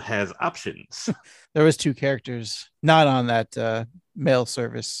Stu has options. There was two characters not on that mail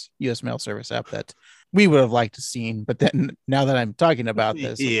service, U.S. Mail Service app that we would have liked to seen. But then now that I'm talking about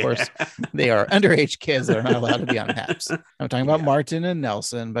this, of course, they are underage kids that are not allowed to be on apps. I'm talking about Martin and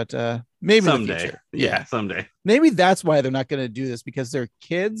Nelson, but maybe someday. in the future. Yeah, someday. Maybe that's why they're not going to do this, because they're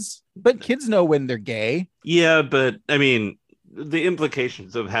kids, but kids know when they're gay. Yeah, but I mean, the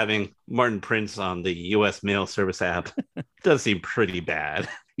implications of having Martin Prince on the U.S. Mail Service app does seem pretty bad.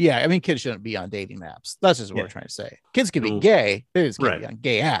 Yeah, I mean, kids shouldn't be on dating apps. That's just what we're trying to say. Kids can be Ooh. gay. They just can't Right. be on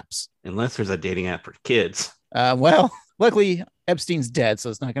gay apps. Unless there's a dating app for kids. Well, luckily Epstein's dead, so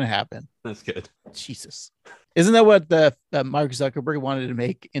it's not going to happen. That's good. Jesus. Isn't that what the Mark Zuckerberg wanted to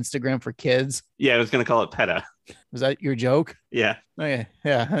make Instagram for kids? Yeah, I was going to call it PETA. Was that your joke? Yeah. Okay.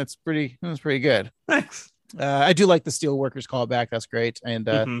 Yeah, that's pretty good. Thanks. I do like the steel workers callback. That's great. And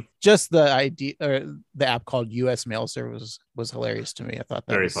Mhm. just the idea, or the app called US Mail Service was hilarious to me. I thought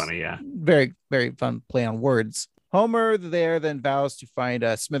that Very was funny, yeah. very, very fun play on words. Homer there then vows to find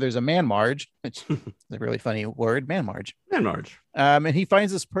Smithers a man Marge, which is a really funny word, man Marge. And Marge. And he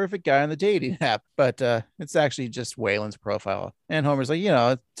finds this perfect guy on the dating app, but it's actually just Waylon's profile. And Homer's like,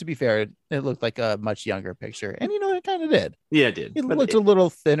 to be fair, it looked like a much younger picture. And it kind of did. Yeah, it did. It But looked a little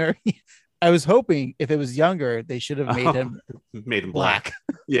thinner. I was hoping if it was younger, they should have made him made him black.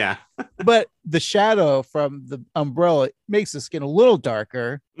 Yeah. But the shadow from the umbrella makes the skin a little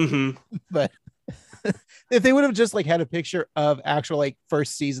darker. Hmm. But if they would have just had a picture of actual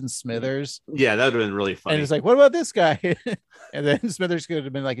first season Smithers, Yeah, that would have been really funny. and it's like, what about this guy? And then Smithers could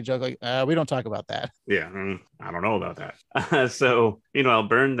have been like a joke, we don't talk about that. Yeah, I don't know about that. So, meanwhile,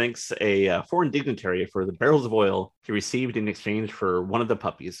 Byrne thanks a foreign dignitary for the barrels of oil he received in exchange for one of the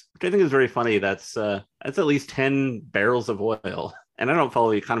puppies, which I think is very funny. That's at least 10 barrels of oil. And I don't follow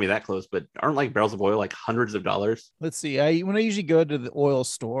the economy that close, but aren't barrels of oil hundreds of dollars? Let's see. When I usually go to the oil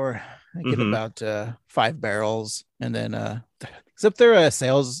store, I get about 5 barrels, and then except they're a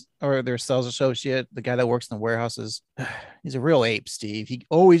sales or their sales associate, the guy that works in the warehouses, he's a real ape, Steve. He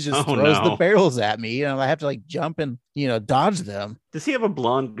always just throws the barrels at me, and I have to jump and dodge them. Does he have a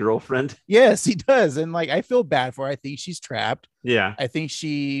blonde girlfriend? Yes, he does. And I feel bad for her. I think she's trapped. Yeah. I think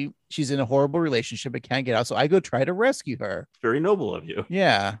she's in a horrible relationship and can't get out. So I go try to rescue her. Very noble of you.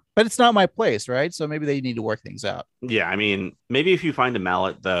 Yeah. But it's not my place, right? So maybe they need to work things out. Yeah, I mean, maybe if you find a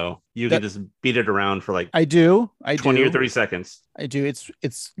mallet, though, you can just beat it around for I do. 20 or 30 seconds. I do.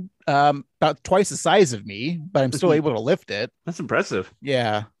 It's about twice the size of me, but I'm still able to lift it. That's impressive.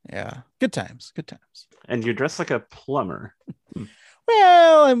 Yeah. Yeah. Good times. Good times. And you're dressed like a plumber.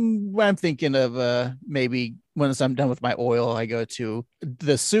 Well, I'm thinking of maybe once I'm done with my oil, I go to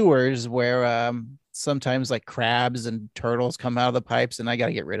the sewers where sometimes crabs and turtles come out of the pipes, and I got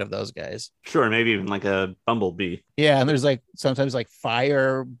to get rid of those guys. Sure, maybe even a bumblebee. Yeah, and there's sometimes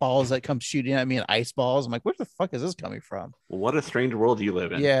fire balls that come shooting at me and ice balls. I'm like, where the fuck is this coming from? What a strange world you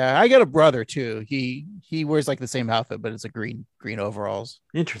live in. Yeah, I got a brother too. He wears the same outfit, but it's a green overalls.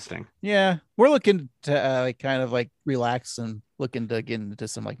 Interesting. Yeah, we're looking to kind of relax and looking to get into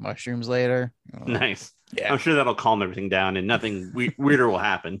some mushrooms later. Nice. Yeah, I'm sure that'll calm everything down and nothing weirder will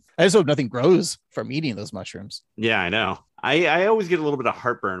happen. I just hope nothing grows from eating those mushrooms. Yeah, I know. I always get a little bit of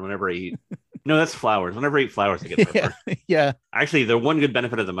heartburn whenever I eat No, that's flowers. Whenever I eat flowers, I get heartburn. Yeah. Actually, the one good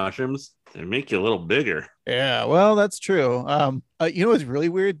benefit of the mushrooms, they make you a little bigger. Yeah. Well, that's true. You know what's really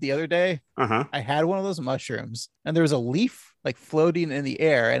weird? The other day, Uh-huh. I had one of those mushrooms and there was a leaf like floating in the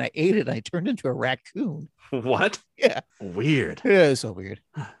air and I ate it and I turned into a raccoon. What? Yeah. Weird. Yeah, it was so weird.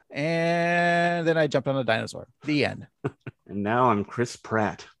 And then I jumped on a dinosaur. The end. And now I'm Chris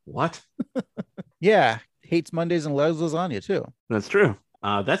Pratt. What? Yeah. Hates Mondays and loves lasagna too. That's true.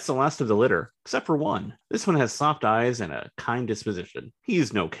 That's the last of the litter, except for one. This one has soft eyes and a kind disposition.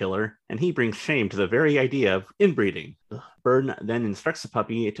 He's no killer, and he brings shame to the very idea of inbreeding. Burn then instructs the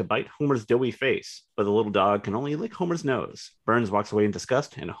puppy to bite Homer's doughy face, but the little dog can only lick Homer's nose. Burns walks away in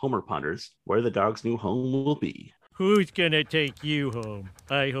disgust, and Homer ponders where the dog's new home will be. Who's gonna take you home?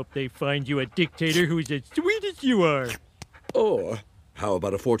 I hope they find you a dictator who's as sweet as you are. Or how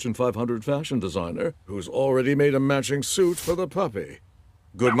about a Fortune 500 fashion designer who's already made a matching suit for the puppy?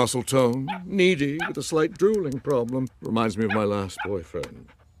 Good muscle tone, needy, with a slight drooling problem. Reminds me of my last boyfriend.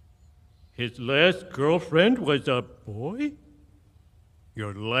 His last girlfriend was a boy?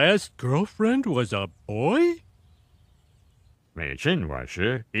 Your last girlfriend was a boy? 你亲我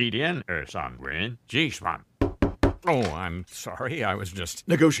是一点二三元计算. Oh, I'm sorry. I was just...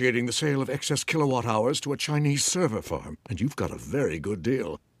 Negotiating the sale of excess kilowatt hours to a Chinese server farm, and you've got a very good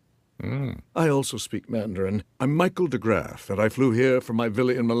deal. I also speak Mandarin. I'm Michael DeGraff, and I flew here from my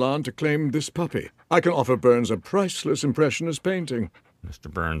villa in Milan to claim this puppy. I can offer Burns a priceless impressionist painting.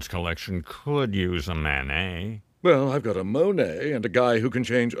 Mr. Burns' collection could use a Manet. Well, I've got a Monet and a guy who can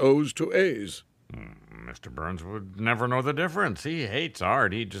change O's to A's. Mr. Burns would never know the difference. He hates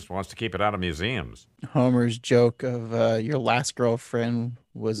art. He just wants to keep it out of museums. Homer's joke of your last girlfriend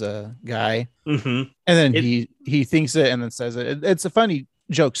was a guy. Mm-hmm. And then he thinks it and then says it. It's a funny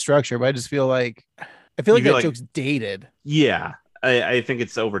joke structure, but I just feel like that joke's dated. Yeah, I think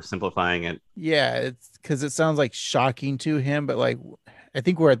it's oversimplifying it. Yeah, it's because it sounds like shocking to him, but like I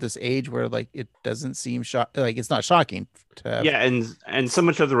think we're at this age where like it doesn't seem like it's not shocking to Yeah, and so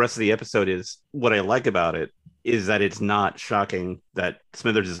much of the rest of the episode is what I like about it is that it's not shocking that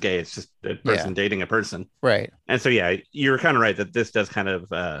Smithers is gay. It's just a person dating a person. Right. And so yeah, you're kind of right that this does kind of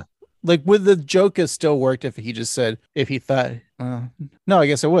like would the joke have still worked if he just said if he thought no, I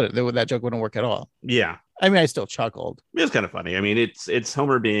guess it would. That joke wouldn't work at all. Yeah. I mean, I still chuckled. It was kind of funny. I mean, it's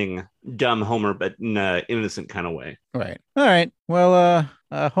Homer being dumb Homer, but in an innocent kind of way. Right. All right. Well,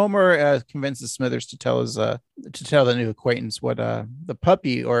 Homer convinces Smithers to tell the new acquaintance what the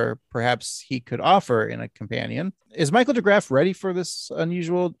puppy or perhaps he could offer in a companion. Is Michael DeGraff ready for this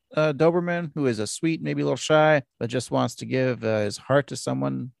unusual Doberman who is a sweet, maybe a little shy, but just wants to give his heart to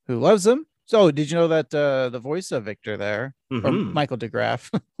someone who loves him? So, did you know that the voice of Victor there, or Michael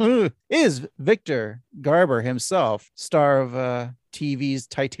DeGraff, is Victor Garber himself, star of TV's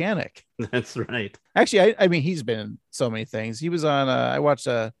Titanic? That's right. Actually, I mean, he's been in so many things. He was on. I watched.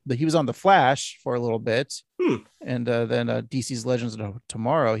 He was on The Flash for a little bit, and then DC's Legends of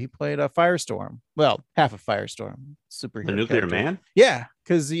Tomorrow. He played a Firestorm. Well, half a Firestorm superhero. The Nuclear character. Man. Yeah,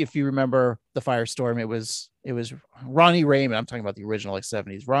 because if you remember the Firestorm, it was Ronnie Raymond. I'm talking about the original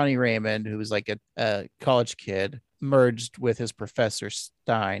 70s. Ronnie Raymond, who was like a college kid, merged with his Professor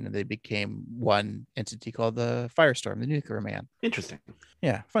Stein, and they became one entity called the Firestorm, the Nuclear Man. Interesting.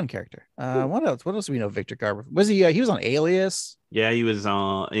 Yeah, fun character. What else? What else do we know? Victor Garber was he? He was on Alias. Yeah, he was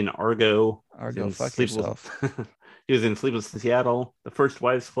in Argo. Fuck yourself. He was in Sleepless in Seattle, The First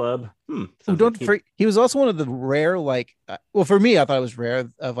Wives Club. He was also one of the rare, like, well, for me, I thought it was rare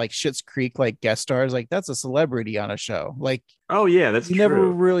of like Schitt's Creek, like guest stars. Like that's a celebrity on a show. Like, oh yeah, that's you true. never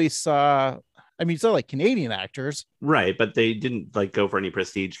really saw. I mean, you saw like Canadian actors, right? But they didn't like go for any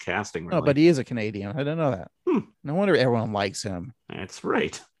prestige casting. Really. No, but he is a Canadian. I didn't know that. No wonder everyone likes him. That's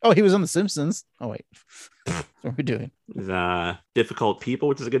right. Oh, he was on The Simpsons. Oh wait, what are we doing? Difficult People,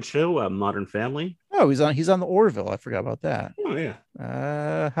 which is a good show. Modern Family. Oh, he's on the Orville. I forgot about that. Oh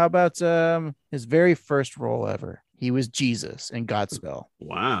yeah. How about his very first role ever? He was Jesus in Godspell.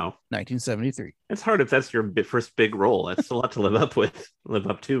 Wow. 1973. It's hard if that's your first big role. That's a lot to live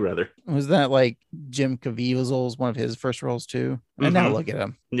up to, rather. Was that like Jim Caviezel's one of his first roles too? And now look at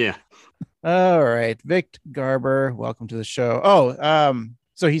him. Yeah. All right, Vic Garber, welcome to the show. Oh,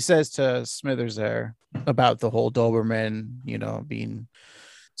 so he says to Smithers there about the whole Doberman, being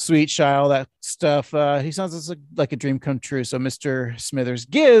sweet, shy, all that stuff. He sounds like a dream come true. So Mr. Smithers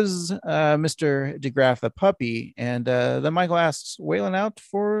gives Mr. DeGraff the puppy, and then Michael asks Waylon out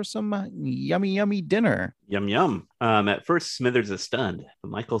for some yummy dinner. Yum yum. At first, Smithers is stunned,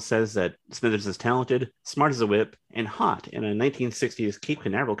 but Michael says that Smithers is talented, smart as a whip, and hot in a 1960s Cape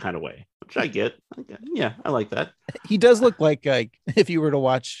Canaveral kind of way, which I get. Yeah, I like that. He does look like if you were to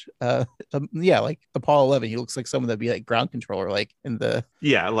watch like Apollo 11, he looks like someone that'd be like ground controller, like in the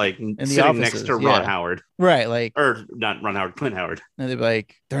like the sitting next offices, to Ron yeah. Howard, right, like, or not Ron Howard, Clint Howard. and they'd be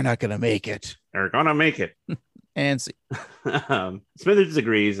like, they're not gonna make it. They're gonna make it. And see, Smithers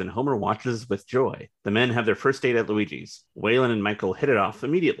disagrees, and Homer watches with joy. The men have their first date at Luigi's. Waylon and Michael hit it off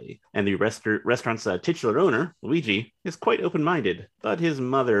immediately, and the restaurant's titular owner, Luigi, is quite open-minded, but his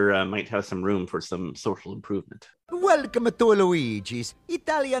mother might have some room for some social improvement. Welcome to Luigi's.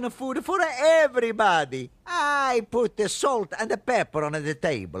 Italian food for everybody. I put the salt and the pepper on the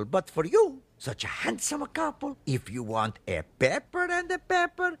table, but for you, such a handsome couple, if you want a pepper and a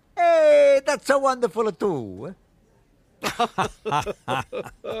pepper, hey, that's a wonderful too.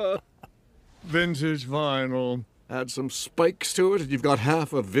 Vintage vinyl. Add some spikes to it, and you've got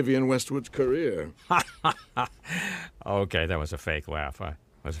half of Vivian Westwood's career. Okay, that was a fake laugh. I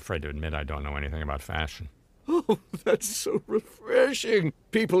was afraid to admit I don't know anything about fashion. Oh, that's so refreshing.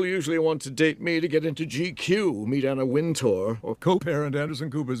 People usually want to date me to get into GQ, meet Anna Wintour, or co-parent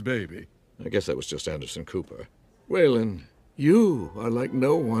Anderson Cooper's baby. I guess that was just Anderson Cooper. Waylon, you are like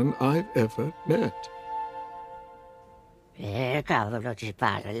no one I've ever met. Cavolo, ci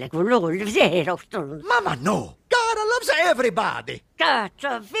parla con lui, vero? Mama, no. God loves everybody.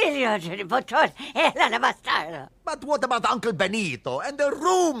 Cazzo, figlio di bottone e la lavastada. But what about Uncle Benito and the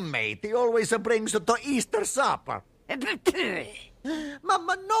roommate he always brings to Easter supper?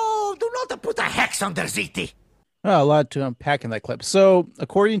 Mama, no. Do not put a hex on the ziti. a lot to unpack in that clip. So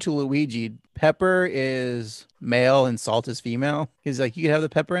according to Luigi, Pepper is male and Salt is female. He's like, you can have the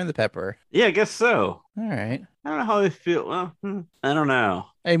pepper and the pepper. Yeah, I guess so. All right. I don't know how they feel. Well, I don't know.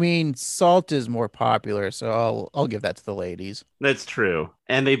 I mean, Salt is more popular, so I'll give that to the ladies. That's true.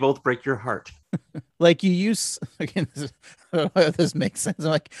 And they both break your heart. Like you use, again, this makes sense.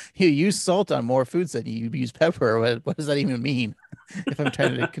 I'm like, you use salt on more foods than you use pepper. What does that even mean? If I'm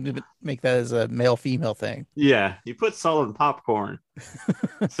trying to make that as a male-female thing. Yeah, you put salt in popcorn.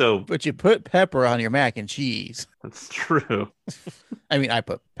 So, but you put pepper on your mac and cheese. That's true. I mean, I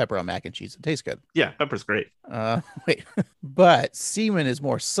put pepper on mac and cheese. It tastes good. Yeah, pepper's great. Wait, but semen is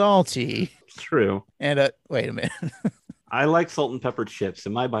more salty. It's true. And wait a minute. I like salt and pepper chips.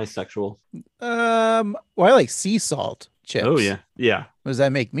 Am I bisexual? Well, I like sea salt chips. Oh yeah, yeah. What does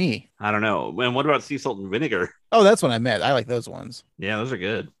that make me? I don't know. And what about sea salt and vinegar? Oh, that's what I meant. I like those ones. Yeah, those are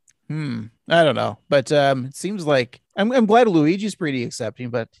good. I don't know, but it seems like I'm glad Luigi's pretty accepting,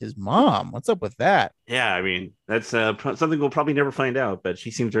 but his mom, what's up with that? Yeah, I mean that's something we'll probably never find out, but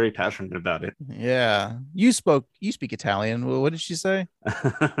she seems very passionate about it. Yeah, you speak Italian. Well, what did she say?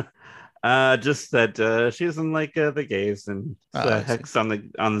 Just that she doesn't like the gays and hex on the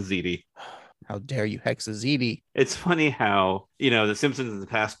ZD. How dare you hex a ZD? It's funny how, the Simpsons in the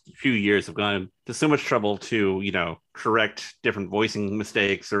past few years have gone to so much trouble to, correct different voicing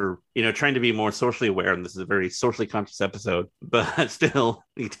mistakes or, trying to be more socially aware. And this is a very socially conscious episode, but still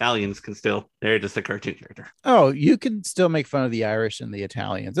the Italians they're just a cartoon character. Oh, you can still make fun of the Irish and the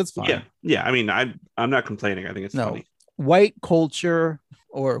Italians. It's fine. Yeah. Yeah. I mean, I'm not complaining. I think it's funny. White culture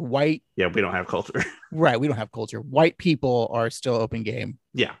or white. Yeah, we don't have culture. Right. We don't have culture. White people are still open game.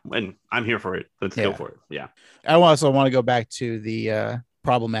 Yeah. And I'm here for it. Let's go for it. Yeah. I also want to go back to the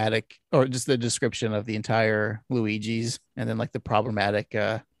problematic or just the description of the entire Luigi's and then like the problematic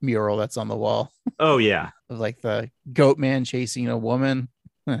mural that's on the wall. Oh, yeah. Of like the goat man chasing a woman.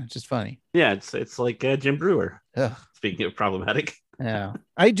 Just funny. Yeah. It's like Jim Brewer. Ugh. Speaking of problematic. Yeah,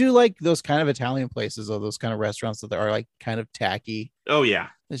 I do like those kind of Italian places or those kind of restaurants that are like kind of tacky. Oh yeah,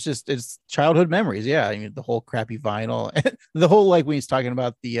 it's childhood memories. Yeah, I mean the whole crappy vinyl, the whole like when he's talking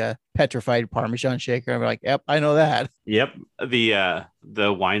about the petrified Parmesan shaker. I'm like, yep, I know that. Yep, the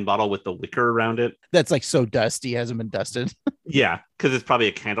wine bottle with the wicker around it. That's like so dusty, hasn't been dusted. Yeah, because it's probably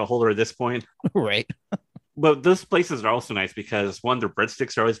a candle holder at this point. Right. But those places are also nice because one, their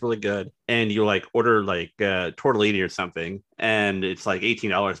breadsticks are always really good, and you like order like tortellini or something, and it's like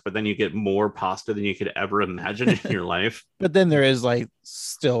 $18, but then you get more pasta than you could ever imagine in your life. But then there is like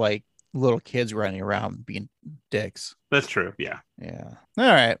still like little kids running around being dicks. That's true. Yeah. Yeah. All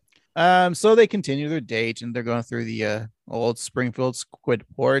right. So they continue their date and they're going through the old Springfield Squid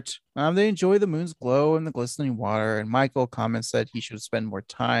Port. They enjoy the moon's glow and the glistening water, and Michael comments that he should spend more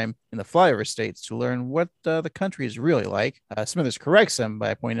time in the flyover states to learn what the country is really like. Smithers corrects him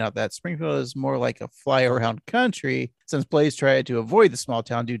by pointing out that Springfield is more like a fly around country since Blaze tried to avoid the small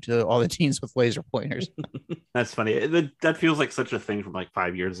town due to all the teens with laser pointers. That's funny. That feels like such a thing from like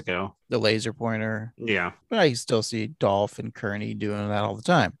 5 years ago. The laser pointer. Yeah. But I still see Dolph and Kearney doing that all the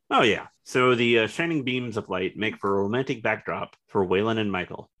time. Oh, yeah. So the shining beams of light make for a romantic backdrop for Waylon and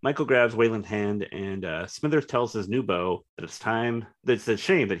Michael. Michael grabs Waylon's hand, and Smithers tells his new beau that it's a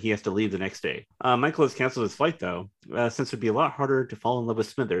shame that he has to leave the next day. Michael has canceled his flight, though, since it would be a lot harder to fall in love with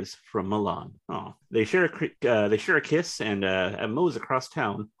Smithers from Milan. Oh, they share a kiss, and at Moe's across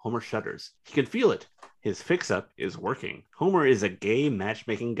town, Homer shudders. He can feel it. His fix-up is working. Homer is a gay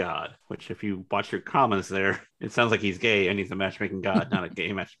matchmaking god, which if you watch your comments there, it sounds like he's gay and he's a matchmaking god, not a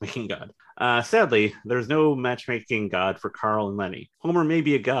gay matchmaking god. Sadly, there's no matchmaking god for Carl and Lenny. Homer may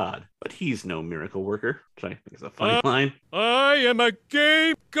be a god, but he's no miracle worker, which I think is a funny line. I am a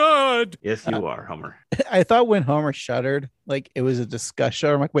gay god. Yes, you are, Homer. I thought when Homer shuddered, like it was a discussion.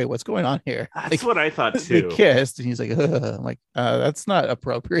 I'm like, wait, what's going on here? That's what I thought too. They kissed, and he's like, ugh. I'm like, that's not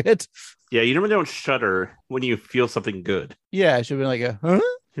appropriate. Yeah, you normally don't shudder when you feel something good. Yeah, it should have been like a, huh?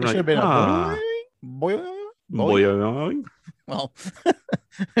 It should have been a boing, boing. Well,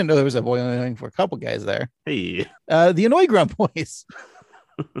 I know there was a boing for a couple guys there. Hey. The Annoy Grunt boys.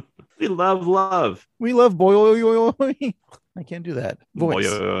 We love love. We love boing. I can't do that. Voice.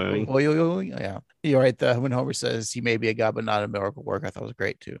 Boing. Boing. Yeah. You're right. When Homer says he may be a god, but not a miracle worker, I thought it was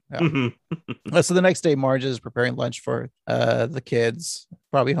great too. Yeah. So the next day, Marge is preparing lunch for the kids,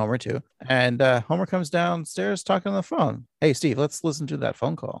 probably Homer too. And Homer comes downstairs talking on the phone. Hey, Steve, let's listen to that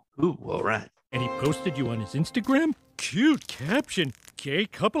phone call. Ooh, all right. And he posted you on his Instagram? Cute caption. Gay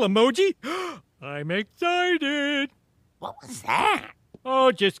couple emoji? I'm excited. What was that?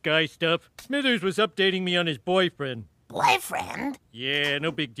 Oh, just guy stuff. Smithers was updating me on his boyfriend. Boyfriend? Yeah,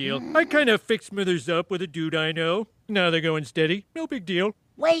 no big deal. I kind of fixed Smithers up with a dude I know. Now they're going steady. No big deal.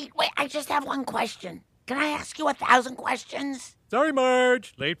 Wait, I just have one question. Can I ask you 1,000 questions? Sorry,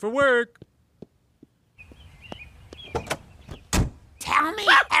 Marge. Late for work. Tell me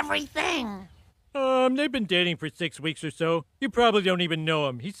everything. They've been dating for 6 weeks or so. You probably don't even know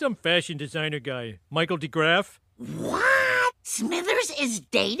him. He's some fashion designer guy. Michael DeGraff. What? Smithers is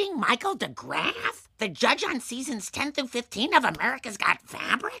dating Michael DeGraff? The judge on seasons 10 through 15 of America's Got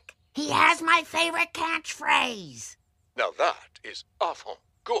Fabric? He has my favorite catchphrase. Now that is awful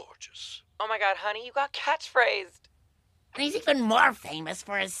gorgeous. Oh my god, honey, you got catchphrased. And he's even more famous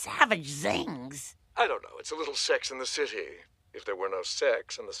for his savage zings. I don't know. It's a little Sex in the City. If there were no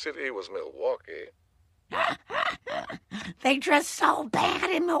sex and the city was Milwaukee. They dress so bad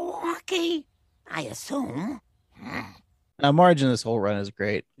in Milwaukee. I assume. Now, Marge in this whole run is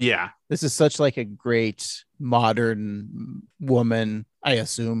great. Yeah. This is such like a great modern woman, I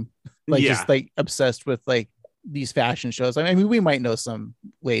assume. Like just like obsessed with like these fashion shows. I mean, we might know some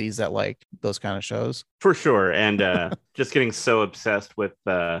ladies that like those kind of shows. For sure. And just getting so obsessed with,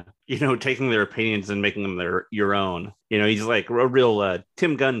 taking their opinions and making them your own. He's like a real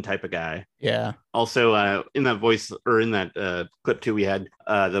Tim Gunn type of guy. Yeah. Also, in that voice or in that clip too, we had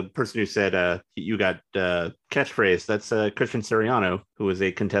the person who said you got catchphrase. That's Christian Siriano, who was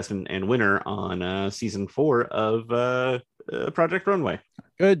a contestant and winner on season 4 of Project Runway.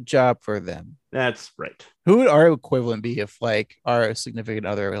 Good job for them. That's right. Who would our equivalent be if like our significant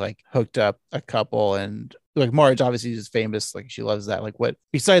other like hooked up a couple and like Marge obviously is famous, like she loves that. Like what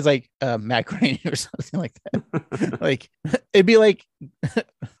besides like Matt Groening or something like that? Like it'd be like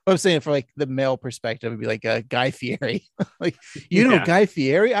I'm saying for like the male perspective, it'd be like Guy Fieri. Like Guy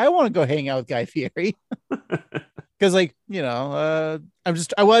Fieri? I want to go hang out with Guy Fieri. Because like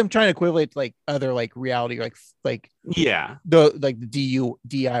I'm trying to equivalent like other like reality like the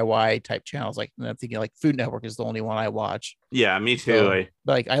DIY type channels. Like I'm thinking like Food Network is the only one I watch. Yeah, me too.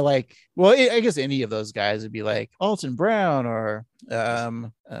 So, I guess any of those guys would be like Alton Brown or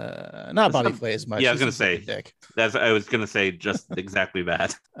not Bobby Flay as much. Yeah, I was gonna say just exactly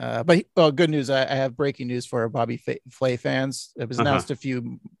that. But good news. I have breaking news for our Bobby Flay fans. It was announced a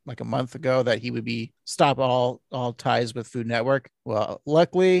month ago that he would be stop all ties with Food Network. Well,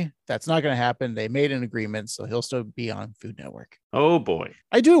 luckily that's not going to happen. They made an agreement, so he'll still be on Food Network. Oh boy.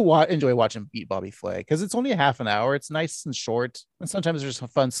 I do enjoy watching beat Bobby Flay because it's only a half an hour. It's nice and short, and sometimes there's some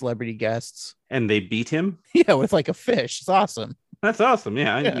fun celebrity guests. And they beat him? Yeah, with like a fish. It's awesome. That's awesome.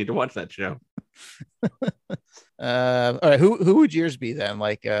 Yeah, I need to watch that show. All right, who would yours be then?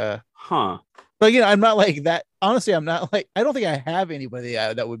 Like But I'm not like that. Honestly, I'm not like, I don't think I have anybody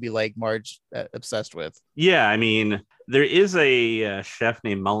that would be like Marge obsessed with. Yeah, I mean, there is a chef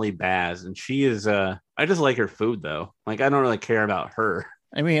named Molly Baz, and she is, I just like her food though. Like, I don't really care about her.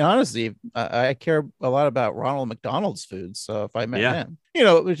 I mean, honestly, I care a lot about Ronald McDonald's food. So if I met him,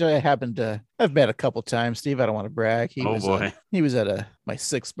 which I happen to have met a couple times, Steve, I don't want to brag. He was at my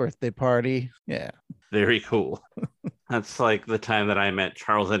 6th birthday party. Yeah. Very cool. That's like the time that I met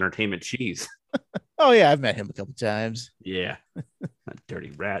Charles Entertainment Cheese. Oh yeah, I've met him a couple times. Yeah, A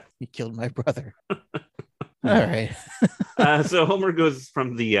dirty rat. He killed my brother. All right. So Homer goes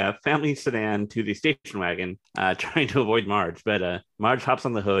from the family sedan to the station wagon, trying to avoid Marge. But Marge hops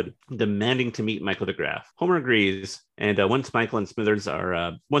on the hood, demanding to meet Michael DeGraff. Homer agrees, and once Michael and Smithers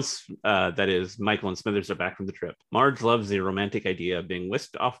are Michael and Smithers are back from the trip, Marge loves the romantic idea of being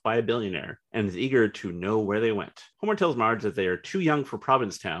whisked off by a billionaire and is eager to know where they went. Homer tells Marge that they are too young for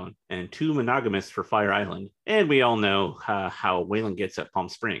Provincetown and too monogamous for Fire Island, and we all know how Waylon gets at Palm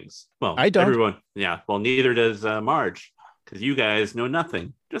Springs. Well, I don't. Everyone, yeah. Well, neither does Marge, because you guys know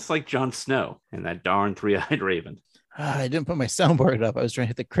nothing, just like Jon Snow and that darn three-eyed raven. I didn't put my soundboard up. I was trying to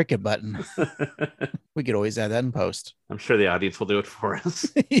hit the cricket button. We could always add that in post. I'm sure the audience will do it for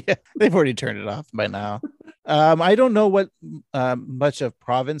us. Yeah, they've already turned it off by now. I don't know what much of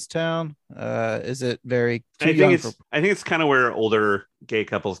Provincetown. Is it very too young for... I think it's kind of where older gay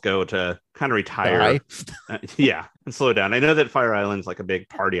couples go to kind of retire. Yeah, and slow down. I know that Fire Island's like a big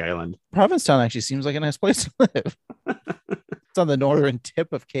party island. Provincetown actually seems like a nice place to live. It's on the northern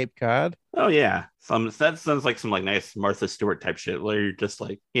tip of Cape Cod. Oh yeah, that sounds like some like nice Martha Stewart type shit where you're just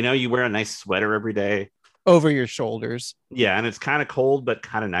like, you wear a nice sweater every day over your shoulders. Yeah, and it's kind of cold but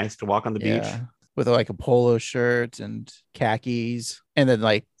kind of nice to walk on the beach with like a polo shirt and khakis, and then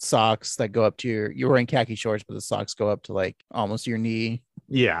like socks that go up to you're wearing khaki shorts, but the socks go up to like almost your knee.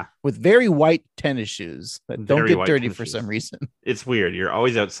 Yeah, with very white tennis shoes that don't get dirty for some reason. It's weird. You're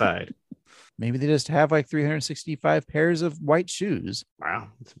always outside. Maybe they just have like 365 pairs of white shoes. Wow,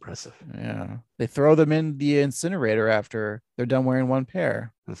 that's impressive. Yeah. They throw them in the incinerator after they're done wearing one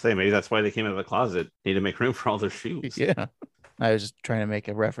pair. I'll say maybe that's why they came out of the closet. Need to make room for all their shoes. Yeah. I was just trying to make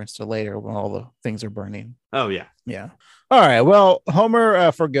a reference to later when all the things are burning. Oh, yeah. Yeah. All right. Well,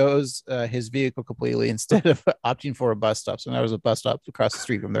 Homer forgoes his vehicle completely instead of opting for a bus stop. So now there's a bus stop across the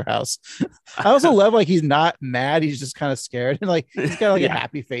street from their house. I also love like he's not mad. He's just kind of scared. And like he's got like a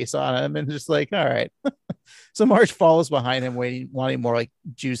happy face on him and just like, all right. So Marge follows behind him, wanting more like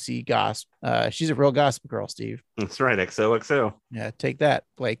juicy gossip. She's a real gossip girl, Steve. That's right. XOXO. Yeah, take that,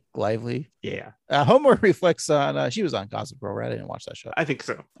 Blake Lively. Yeah. Homer reflects on. She was on Gossip Girl, right? I didn't watch that show. I think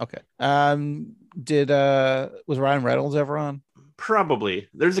so. Okay. Was Ryan Reynolds ever on? Probably.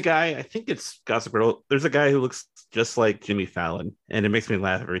 There's a guy. I think it's Gossip Girl. There's a guy who looks just like Jimmy Fallon, and it makes me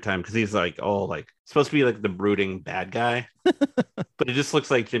laugh every time because he's like all like supposed to be like the brooding bad guy, but it just looks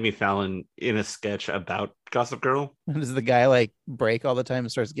like Jimmy Fallon in a sketch about Gossip Girl. Does the guy like break all the time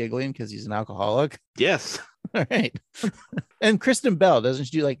and starts giggling because he's an alcoholic? Yes. All right. And Kristen Bell, doesn't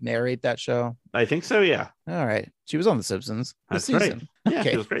she like narrate that show? I think so. Yeah. All right. She was on The Simpsons. That's right. Yeah,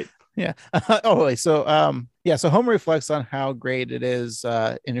 okay. She was great. Yeah. So Homer reflects on how great it is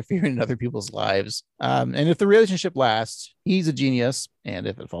interfering in other people's lives. And if the relationship lasts, he's a genius. And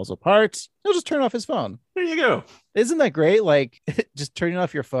if it falls apart, he'll just turn off his phone. There you go. Isn't that great? Like just turning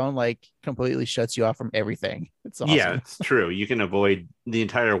off your phone like completely shuts you off from everything. It's awesome. Yeah, it's true. You can avoid the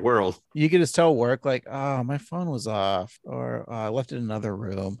entire world. You can just tell work like, oh, my phone was off, or I left it in another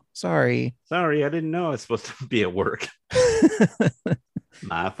room. Sorry, I didn't know I was supposed to be at work.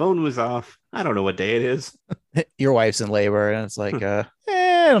 My phone was off. I don't know what day it is. Your wife's in labor and it's like, I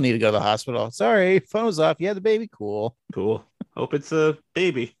don't need to go to the hospital. Sorry, phone was off. Yeah, the baby. Cool. Hope it's a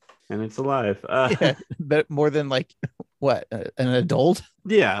baby and it's alive. Yeah, but more than like what, an adult?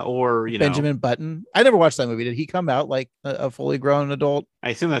 Yeah, or Benjamin Button. I never watched that movie. Did he come out like a fully grown adult?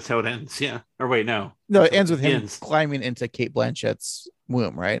 I assume that's how it ends. Yeah. Or wait, no. No, it ends with him climbing into Kate Blanchett's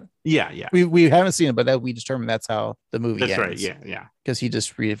womb, right? Yeah, yeah. We haven't seen it, but that we determined that's how the movie ends. That's right. Yeah, yeah. Because he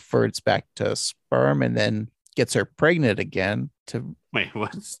just reverts back to sperm and then gets her pregnant again to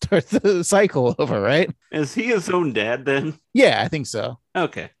start the cycle over, right? Is he his own dad then? Yeah, I think so.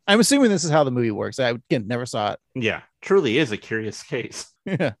 Okay. I'm assuming this is how the movie works. I again never saw it. Yeah, truly is a curious case.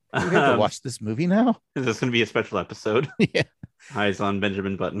 Yeah. We have to watch this movie now. Is this going to be a special episode? Yeah. Eyes on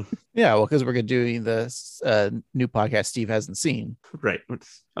Benjamin Button. Yeah, well, because we're going to do this new podcast Steve hasn't seen. Right.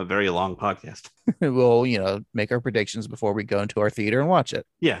 It's a very long podcast. We'll, make our predictions before we go into our theater and watch it.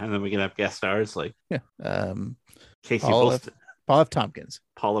 Yeah, and then we can have guest stars like Casey Paul of Tompkins.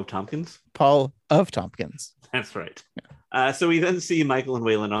 Paul of Tompkins? Paul of Tompkins. That's right. Yeah. So we then see Michael and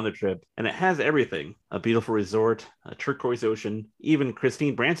Waylon on the trip, and it has everything. A beautiful resort, a turquoise ocean, even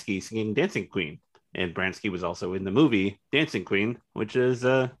Christine Baranski singing Dancing Queen. And Baranski was also in the movie Dancing Queen, which is,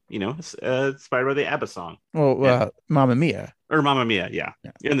 inspired by the ABBA song. Well, Mamma Mia. Or Mamma Mia, yeah.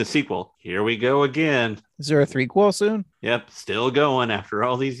 In the sequel, here we go again. Is there a threequel soon? Yep, still going after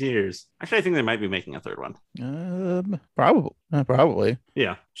all these years. Actually, I think they might be making a third one. Probably.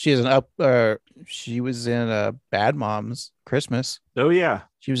 Yeah. She was in Bad Moms Christmas. Oh, yeah.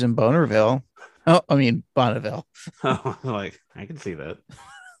 She was in Bonerville. Oh, I mean, Bonneville. Oh, like, I can see that.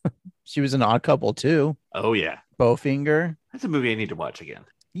 She was an Odd Couple too. Oh, yeah. Bowfinger. That's a movie I need to watch again.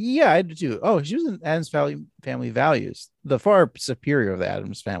 Yeah, I do too. Oh, she was in Addams Family Values, the far superior of the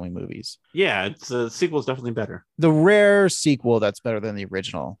Addams Family movies. Yeah, the sequel is definitely better. The rare sequel that's better than the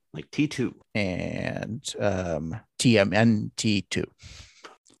original. Like T2. And TMNT2.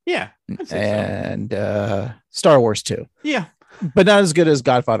 Yeah. I'd say so. And Star Wars 2. Yeah. But not as good as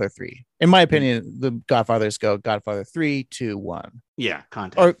Godfather 3. In my opinion, the Godfathers go Godfather 3, 2, 1. Yeah,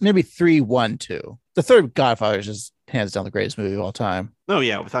 context. Or maybe 3, 1, 2. The third Godfather is just hands down the greatest movie of all time. Oh,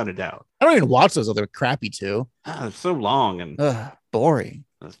 yeah, without a doubt. I don't even watch those other crappy two. It's so long and boring.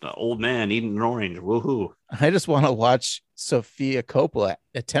 That's the old man eating an orange. Woohoo. I just want to watch Sofia Coppola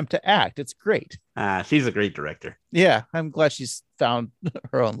attempt to act. It's great. She's a great director. Yeah, I'm glad she's found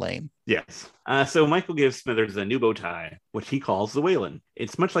her own lane. Yes. So Michael gives Smithers a new bow tie, which he calls the Whalen.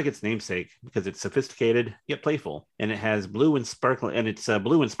 It's much like its namesake because it's sophisticated yet playful, and it has blue and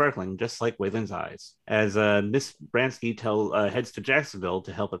sparkling, just like Whalen's eyes. As Miss Bransky heads to Jacksonville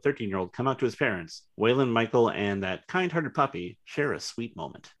to help a 13-year-old come out to his parents, Whalen, Michael, and that kind-hearted puppy share a sweet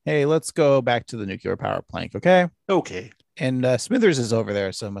moment. Hey, let's go back to the nuclear power plant, okay? Okay. And Smithers is over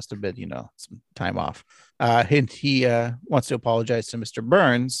there, so it must have been, some time off. He wants to apologize to Mr.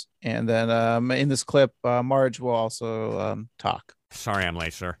 Burns. And then in this clip, Marge will also talk. Sorry I'm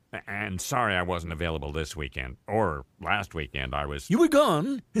late, sir. And sorry I wasn't available this weekend. Or last weekend I was... You were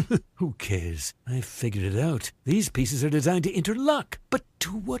gone? Who cares? I figured it out. These pieces are designed to interlock. But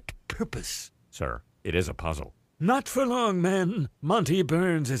to what purpose? Sir, it is a puzzle. Not for long, man. Monty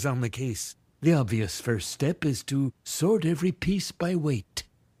Burns is on the case. The obvious first step is to sort every piece by weight.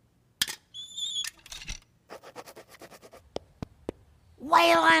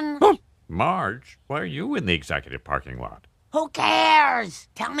 Waylon! Marge, why are you in the executive parking lot? Who cares?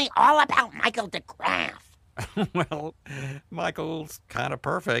 Tell me all about Michael DeGraff. Well, Michael's kind of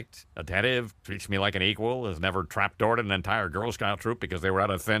perfect. Attentive, treats me like an equal, has never trapdoored an entire Girl Scout troop because they were out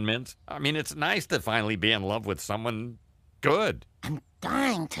of Thin Mints. I mean, it's nice to finally be in love with someone good. I'm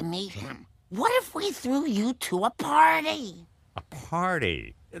dying to meet him. What if we threw you to a party? A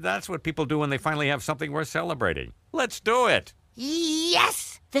party? That's what people do when they finally have something worth celebrating. Let's do it.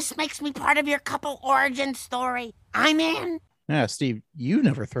 Yes! This makes me part of your couple origin story. I'm in. Yeah, Steve, you've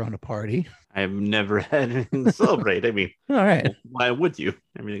never thrown a party. I've never had anything to celebrate. I mean, all right. Well, why would you?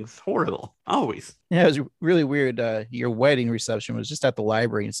 Everything's horrible. Always. Yeah, it was really weird. Your wedding reception was just at the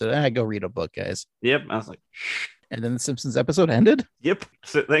library and said, go read a book, guys. Yep. I was like, shh. And then the Simpsons episode ended? Yep.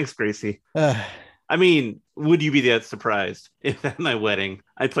 So, thanks, Gracie. I mean, would you be that surprised if at my wedding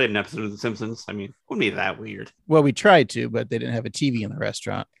I played an episode of The Simpsons? I mean, it wouldn't be that weird. Well, we tried to, but they didn't have a TV in the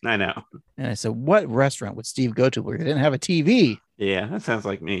restaurant. I know. And I said, what restaurant would Steve go to where they didn't have a TV? Yeah, that sounds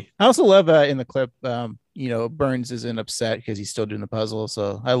like me. I also love in the clip, Burns isn't upset because he's still doing the puzzle.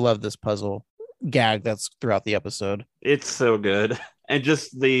 So I love this puzzle gag that's throughout the episode. It's so good. And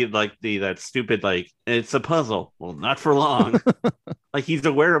just that stupid, it's a puzzle. Well, not for long. Like he's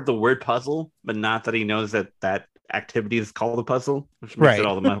aware of the word puzzle, but not that he knows that activity is called a puzzle, which makes it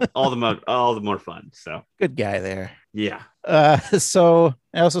all the more fun. So good guy there. Yeah. So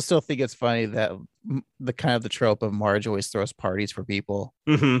I also still think it's funny that the kind of the trope of Marge always throws parties for people.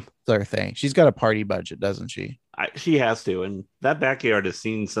 Mm-hmm. It's her thing. She's got a party budget, doesn't she? She has to, and that backyard has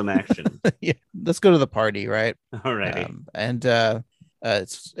seen some action. Yeah, let's go to the party, right? All right.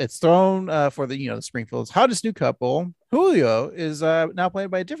 It's thrown for the Springfield's hottest new couple. Julio is now played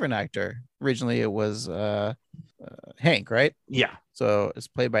by a different actor. Originally, it was Hank, right? Yeah. So it's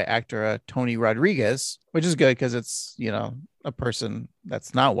played by actor Tony Rodriguez, which is good because it's a person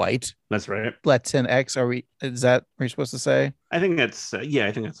that's not white. That's right. Latinx. Is that what you're supposed to say? I think that's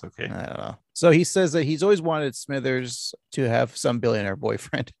I think that's okay. I don't know. So he says that he's always wanted Smithers to have some billionaire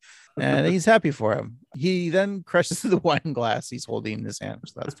boyfriend, and he's happy for him. He then crushes the wine glass he's holding in his hand,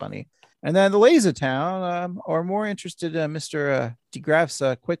 so that's funny. And then the ladies of town are more interested in Mr.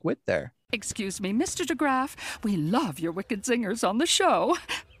 DeGraff's quick wit there. Excuse me, Mr. DeGraff, we love your wicked zingers on the show.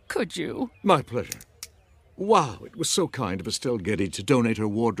 Could you? My pleasure. Wow, it was so kind of Estelle Getty to donate her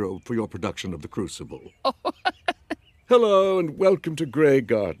wardrobe for your production of The Crucible. Oh. Hello, and welcome to Grey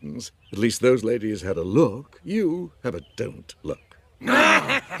Gardens. At least those ladies had a look. You have a don't look.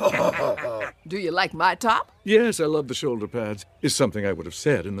 Do you like my top? Yes, I love the shoulder pads. Is something I would have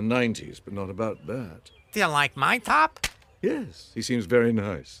said in the 90s, but not about that. Do you like my top? Yes, he seems very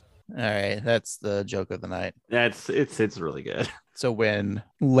nice. All right, that's the joke of the night. It's really good. So when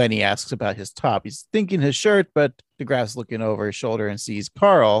Lenny asks about his top, he's thinking his shirt, but DeGraff's looking over his shoulder and sees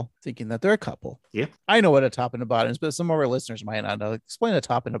Carl, thinking that they're a couple. Yeah. I know what a top and a bottom is, but some of our listeners might not know. Explain a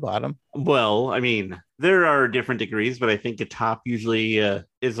top and a bottom. Well, I mean, there are different degrees, but I think a top usually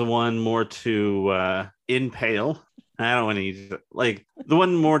is the one more to impale. I don't want to use it. Like the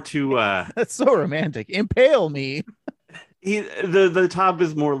one more to That's so romantic. Impale me. The top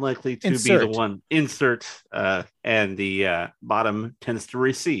is more likely to Insert. be the one insert, and the bottom tends to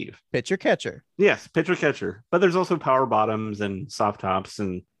receive. Pitcher catcher. Yes, pitcher catcher. But there's also power bottoms and soft tops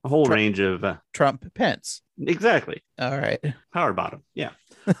and a whole range of Trump Pence. Exactly. All right. Power bottom. Yeah.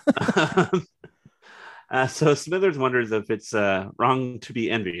 So Smithers wonders if it's wrong to be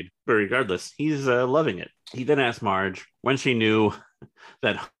envied, but regardless, he's loving it. He then asks Marge when she knew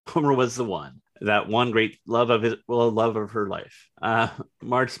that Homer was the one. That one great love of her life.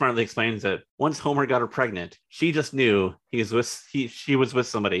 Marge smartly explains that once Homer got her pregnant, she just knew she was with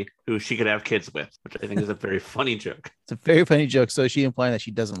somebody who she could have kids with, which I think is a very funny joke. It's a very funny joke. So she implying that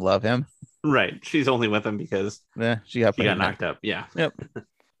she doesn't love him. Right. She's only with him because she got knocked up. Yeah. Yep.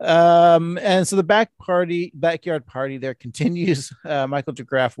 And so the backyard party there continues. Michael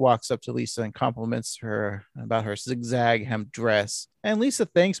DeGraff walks up to Lisa and compliments her about her zigzag hemp dress. And Lisa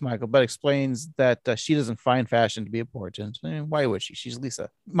thanks Michael, but explains that she doesn't find fashion to be important. Why would she? She's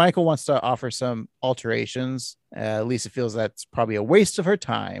Lisa. Michael wants to offer some alterations. Lisa feels that's probably a waste of her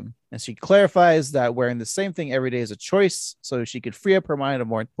time. And she clarifies that wearing the same thing every day is a choice, so she could free up her mind of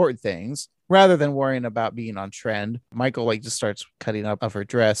more important things rather than worrying about being on trend. Michael just starts cutting up of her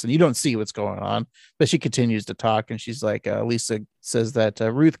dress, and you don't see what's going on, but she continues to talk. And she's like, Lisa says that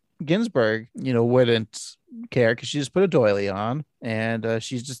Ruth Ginsburg, wouldn't care because she just put a doily on, and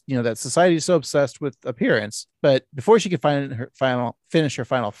she's just, that society is so obsessed with appearance. But before she could finish her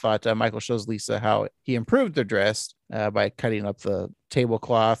final thought, Michael shows Lisa how he improved their dress by cutting up the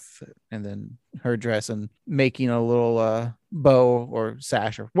tablecloth and then her dress and making a little bow or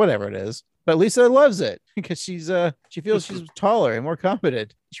sash or whatever it is. But Lisa loves it because she feels she's taller and more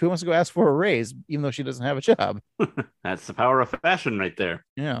competent. She wants to go ask for a raise, even though she doesn't have a job. That's the power of fashion right there.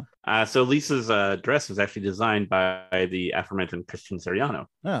 Yeah. So Lisa's dress was actually designed by the aforementioned Christian Siriano.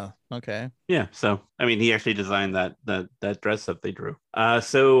 Oh, okay. Yeah. So, I mean, he actually designed that dress that they drew.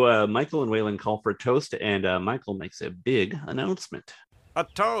 So Michael and Waylon call for a toast, and Michael makes a big announcement. A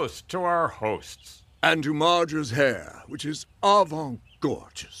toast to our hosts. And to Marge's hair, which is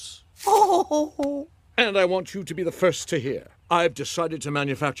avant-gorgeous. Oh. And I want you to be the first to hear. I've decided to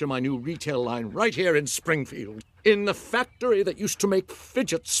manufacture my new retail line right here in Springfield, in the factory that used to make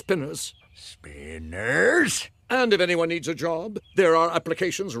fidget spinners. Spinners? And if anyone needs a job, there are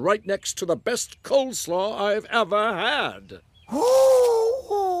applications right next to the best coleslaw I've ever had.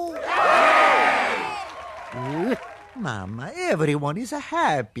 Oh. Mama, everyone is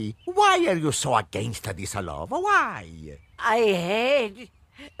happy. Why are you so against this love? Why? I hate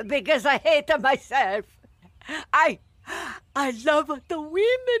because I hate myself. I love the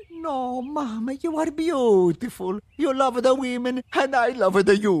women. No, Mama, you are beautiful. You love the women, and I love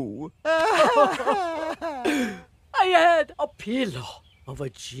the you. I had a pillow of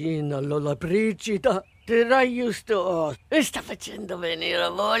Vagina Lollobrigida that I used to... Sta facendo venire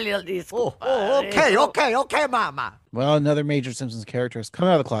voglia di scopare. Okay, Mama. Well, another major Simpsons character has come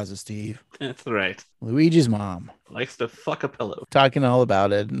out of the closet, Steve. That's right. Luigi's mom. Likes to fuck a pillow. Talking all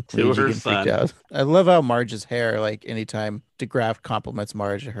about it. And to Luigi her getting son. freaked out. I love how Marge's hair, like anytime DeGraff compliments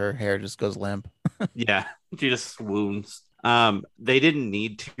Marge, her hair just goes limp. Yeah, she just swoons. They didn't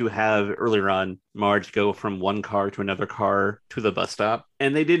need to have earlier on Marge go from one car to another car to the bus stop,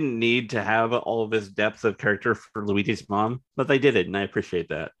 and they didn't need to have all of this depth of character for Luigi's mom, but they did it, and I appreciate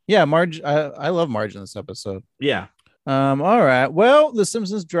that. Yeah, Marge. I love Marge in this episode. Yeah. All right. Well, the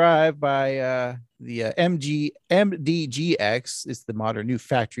Simpsons drive by the MDGX is the modern new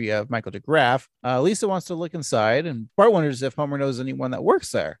factory of Michael DeGraff. Lisa wants to look inside, and Bart wonders if Homer knows anyone that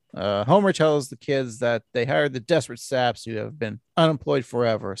works there. Homer tells the kids that they hired the desperate saps who have been unemployed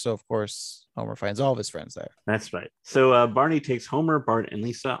forever. So, of course, Homer finds all of his friends there. That's right. So Barney takes Homer, Bart, and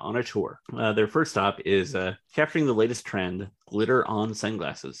Lisa on a tour. Their first stop is capturing the latest trend, glitter on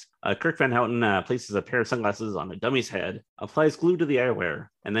sunglasses. Kirk Van Houten places a pair of sunglasses on a dummy's head, applies glue to the eyewear,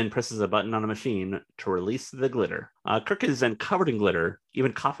 and then presses a button on a machine to release the glitter. Kirk is then covered in glitter,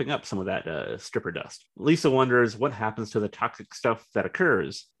 even coughing up some of that stripper dust. Lisa wonders what happens to the toxic stuff that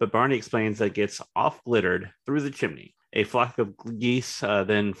occurs, but Barney explains that it gets off glittered through the chimney. a flock of geese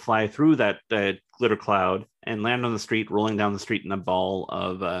then fly through that glitter cloud and land on the street, rolling down the street in a ball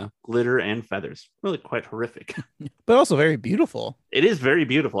of glitter and feathers. Really quite horrific. But also very beautiful. It is very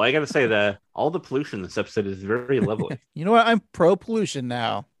beautiful. I got to say that all the pollution in this episode is very lovely. You know what? I'm pro pollution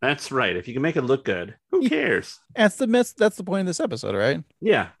now. That's right. If you can make it look good, who cares? That's the point of this episode, right?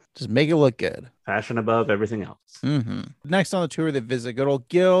 Yeah. Just make it look good. Fashion above everything else. Mm-hmm. Next on the tour, they visit good old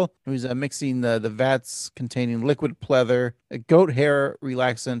Gil, who's mixing the vats containing liquid pleather, a goat hair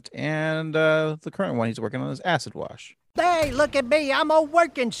relaxant, and the current one he's working on is acid wash. Hey, look at me. I'm a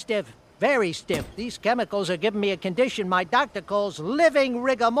working stiff. Very stiff. These chemicals are giving me a condition my doctor calls living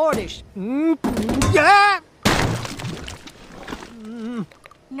rigor mortis. Yeah!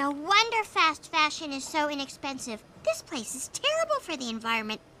 No wonder fast fashion is so inexpensive. This place is terrible for the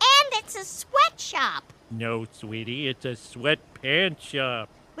environment, and it's a sweatshop. No, sweetie, it's a sweatpants shop.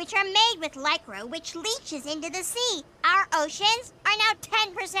 Which are made with Lycra, which leaches into the sea. Our oceans are now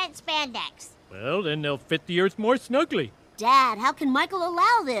 10% spandex. Well, then they'll fit the earth more snugly. Dad, how can Michael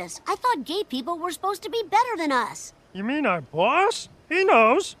allow this? I thought gay people were supposed to be better than us. You mean our boss? He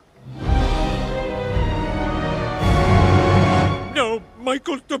knows. No,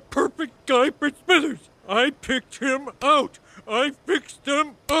 Michael's the perfect guy for Smithers. I picked him out. I fixed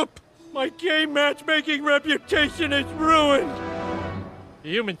him up. My gay matchmaking reputation is ruined. The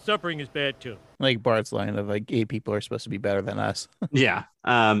human suffering is bad, too. Like Bart's line of like gay people are supposed to be better than us. Yeah.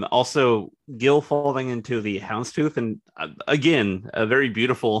 Also, Gil falling into the houndstooth, and again, a very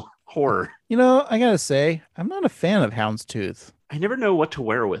beautiful horror. You know, I gotta say, I'm not a fan of houndstooth. I never know what to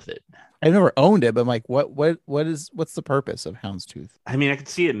wear with it. I've never owned it, but I'm like, what's the purpose of houndstooth? I mean, I could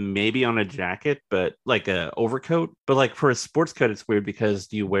see it maybe on a jacket, but like a overcoat. But like for a sports coat, it's weird because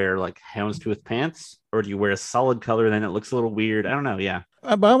do you wear like houndstooth pants or do you wear a solid color? Then it looks a little weird. I don't know. Yeah.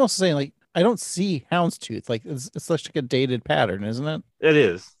 But I'm also saying like, I don't see houndstooth. Like it's such like a dated pattern, isn't it? It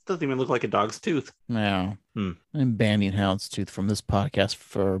is. It doesn't even look like a dog's tooth. No. I'm banning houndstooth from this podcast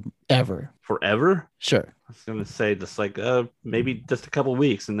forever. Forever? Sure. I was going to say just like maybe just a couple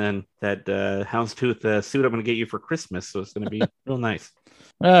weeks, and then that houndstooth suit I'm going to get you for Christmas. So it's going to be real nice.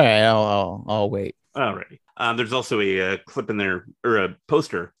 All right, I'll wait. Alrighty. There's also a clip in there, or a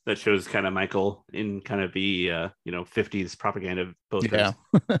poster that shows kind of Michael in kind of the 50s propaganda posters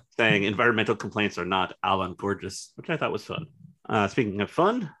saying environmental complaints are not avant gorgeous, which I thought was fun. Speaking of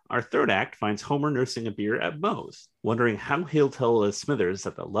fun, our third act finds Homer nursing a beer at Moe's, wondering how he'll tell Smithers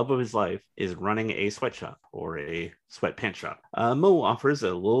that the love of his life is running a sweatshop or a sweatpants shop. Moe offers a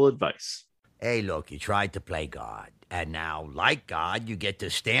little advice. Hey, look, you tried to play God. And now, like God, you get to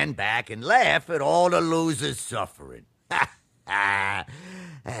stand back and laugh at all the losers suffering.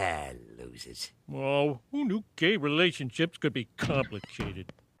 Losers. Oh, who knew gay relationships could be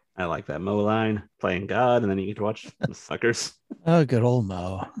complicated? I like that Moe line, playing God, and then you get to watch the suckers. Oh, good old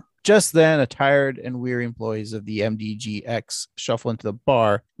Moe. Just then, a tired and weary employees of the MDGX shuffle into the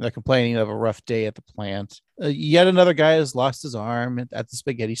bar. They're complaining of a rough day at the plant. Yet another guy has lost his arm at the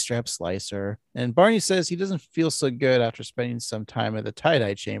spaghetti strap slicer. And Barney says he doesn't feel so good after spending some time at the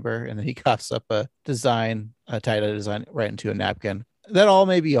tie-dye chamber. And then he coughs up a tie-dye design right into a napkin. That all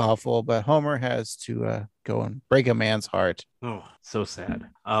may be awful, but Homer has to go and break a man's heart. Oh, so sad.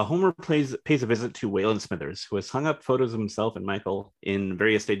 Homer pays a visit to Waylon Smithers, who has hung up photos of himself and Michael in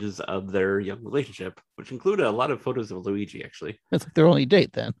various stages of their young relationship, which include a lot of photos of Luigi, actually. It's like their only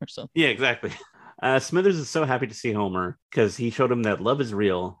date then, or something. Yeah, exactly. Smithers is so happy to see Homer because he showed him that love is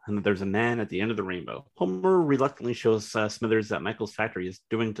real and that there's a man at the end of the rainbow. Homer reluctantly shows Smithers that Michael's factory is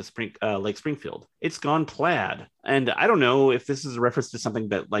doing to Lake Springfield. It's gone plaid. And I don't know if this is a reference to something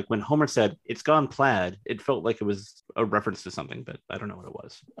that, like, when Homer said it's gone plaid, it felt like it was a reference to something, but I don't know what it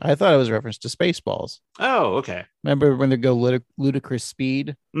was. I thought it was a reference to Spaceballs. Oh, okay. Remember when they go ludicrous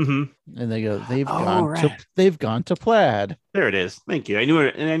speed? Mm-hmm. And they go, they've gone to plaid. There it is. Thank you. I knew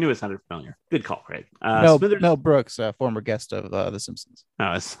it sounded familiar. Good call, Craig. Mel Brooks, former guest of The Simpsons.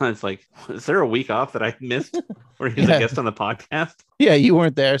 No, it's like, is there a week off that I missed where he's a guest on the podcast? Yeah, you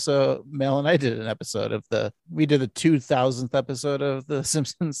weren't there. So Mel and I did an episode we did the 2000th episode of The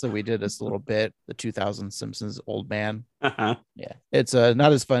Simpsons. So we did this little bit, the 2000 Simpsons Old Man. Uh-huh. Yeah, it's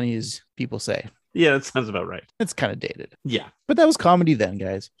not as funny as people say. Yeah, that sounds about right. It's kind of dated. Yeah. But that was comedy then,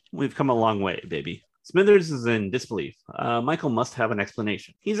 guys. We've come a long way, baby. Smithers is in disbelief. Michael must have an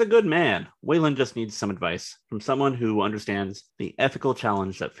explanation. He's a good man. Waylon just needs some advice from someone who understands the ethical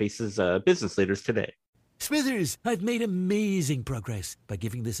challenge that faces business leaders today. Smithers, I've made amazing progress. By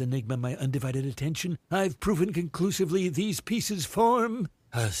giving this enigma my undivided attention, I've proven conclusively these pieces form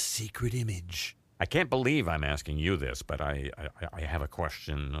a secret image. I can't believe I'm asking you this, but I have a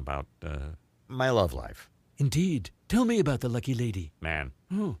question about my love life. Indeed. Tell me about the lucky lady. Man.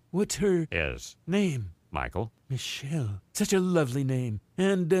 Oh, what's her Is. name? Michael. Michelle. Such a lovely name.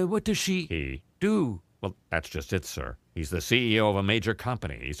 And what does she He. do? Well, that's just it, sir. He's the CEO of a major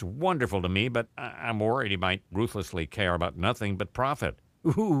company. He's wonderful to me, but I'm worried he might ruthlessly care about nothing but profit.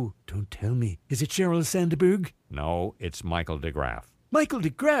 Ooh, don't tell me. Is it Cheryl Sandberg? No, it's Michael DeGraff. Michael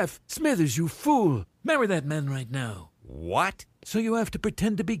DeGraff? Smithers, you fool. Marry that man right now. What? So you have to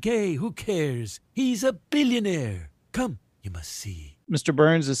pretend to be gay. Who cares? He's a billionaire. Come, you must see. Mr.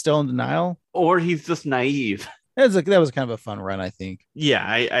 Burns is still in denial. Or he's just naive. That was kind of a fun run, I think. Yeah,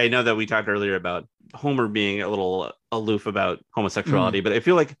 I know that we talked earlier about Homer being a little aloof about homosexuality, but I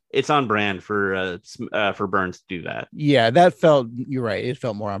feel like it's on brand for Burns to do that. Yeah, you're right. It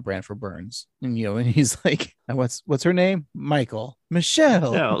felt more on brand for Burns. And and he's like, what's her name? Michael.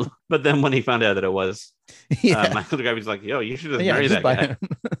 Michelle. No, but then when he found out that it was Michael DeGraff, he's like, yo, you should have married that guy.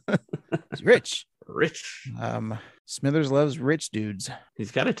 He's rich. Rich. Smithers loves rich dudes.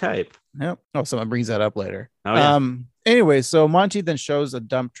 He's got a type. Yep. Oh, someone brings that up later. Oh, yeah. Anyway, so Monty then shows a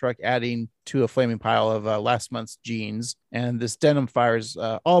dump truck adding to a flaming pile of last month's jeans, and this denim fire is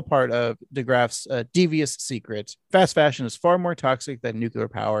all part of DeGraff's devious secret. Fast fashion is far more toxic than nuclear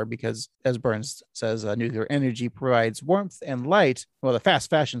power because, as Burns says, nuclear energy provides warmth and light, while the fast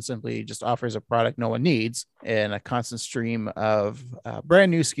fashion simply just offers a product no one needs in a constant stream of brand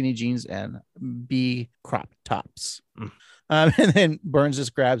new skinny jeans and B crop tops. And then Burns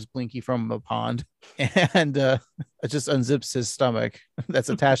just grabs Blinky from a pond and just unzips his stomach that's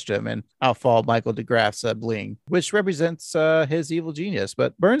attached to him, and out fall Michael DeGraff's bling, which represents his evil genius.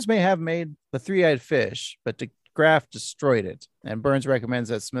 But Burns may have made the three-eyed fish, but DeGraff destroyed it. And Burns recommends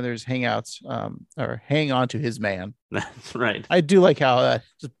that Smithers hang on to his man. That's right. I do like how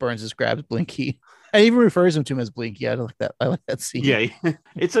just Burns just grabs Blinky. And even refers him to him as Blinky. I like that. I like that scene. Yeah,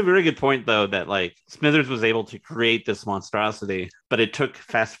 it's a very good point, though, that like Smithers was able to create this monstrosity, but it took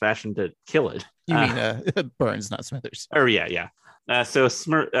fast fashion to kill it. You mean Burns, not Smithers? Oh, yeah. So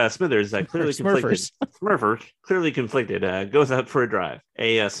Smithers clearly conflicted, goes out for a drive.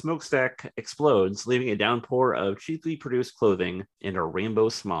 A smokestack explodes, leaving a downpour of cheaply produced clothing and a rainbow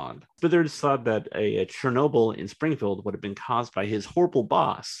smog. Smithers thought that a Chernobyl in Springfield would have been caused by his horrible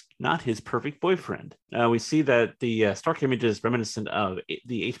boss, not his perfect boyfriend. We see that the stock image is reminiscent of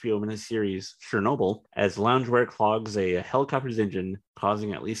the HBO miniseries Chernobyl, as loungewear clogs a helicopter's engine,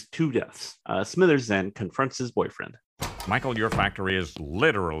 causing at least 2 deaths. Smithers then confronts his boyfriend. Michael, your factory is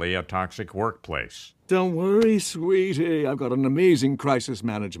literally a toxic workplace. Don't worry, sweetie. I've got an amazing crisis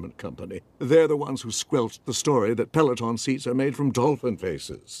management company. They're the ones who squelched the story that Peloton seats are made from dolphin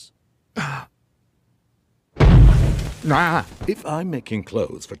faces. If I'm making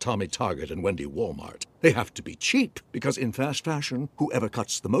clothes for Tommy Target and Wendy Walmart, they have to be cheap, because in fast fashion, whoever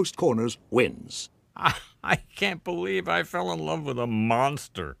cuts the most corners wins. I can't believe I fell in love with a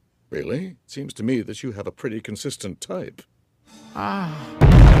monster. Really? Seems to me that you have a pretty consistent type.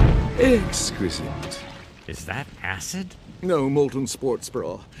 Exquisite. Is that acid? No, molten sports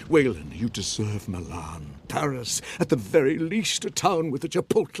bra. Waylon, you deserve Milan. Paris, at the very least, a town with a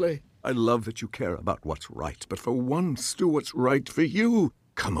Chipotle. I love that you care about what's right, but for once, do what's right for you.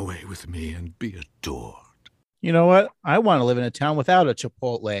 Come away with me and be adored. You know what? I want to live in a town without a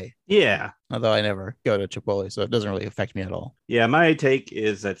Chipotle. Yeah. Although I never go to Chipotle, so it doesn't really affect me at all. Yeah, my take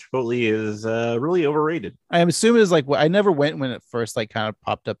is that Chipotle is really overrated. I am assuming it's like, I never went when it first like kind of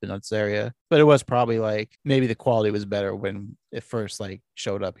popped up in this area, but it was probably like maybe the quality was better when it first like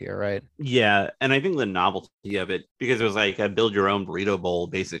showed up here, right? Yeah, and I think the novelty of it, because it was like a build your own burrito bowl,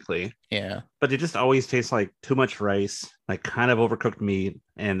 basically. Yeah. But it just always tastes like too much rice, like kind of overcooked meat,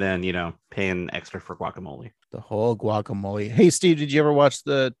 and then, paying extra for guacamole. The whole guacamole. Hey, Steve, did you ever watch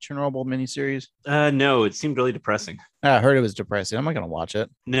the Chernobyl miniseries? No, it seemed really depressing. I heard it was depressing. I'm not going to watch it.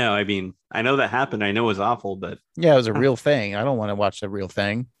 No, I mean, I know that happened. I know it was awful, but... Yeah, it was a real thing. I don't want to watch a real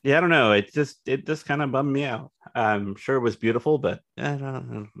thing. Yeah, I don't know. It just kind of bummed me out. I'm sure it was beautiful, but I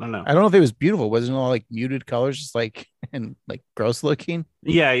don't know. I don't know if it was beautiful. Wasn't it all like muted colors, just like, and like gross looking?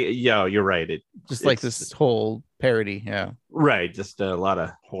 Yeah, you're right. It's like this whole parody. Yeah. Right. Just a lot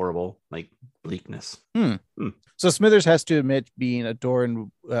of horrible, like, bleakness. So Smithers has to admit being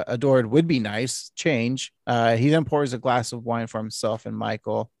adored would be nice change. He then pours a glass of wine for himself and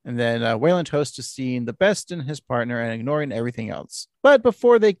Michael, and then Waylon toasts to seeing the best in his partner and ignoring everything else. But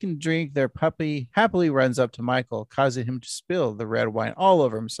before they can drink, their puppy happily runs up to Michael, causing him to spill the red wine all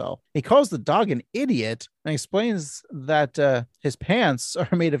over himself. He calls the dog an idiot and explains that his pants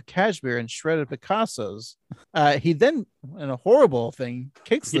are made of cashmere and shredded Picassos. He then, in a horrible thing,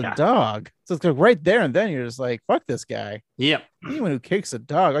 kicks the dog. So it's like right there and then you're just like, fuck this guy. Yep. Anyone who kicks a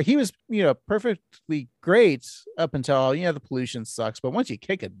dog, like he was, perfectly great up until, the pollution sucks. But once you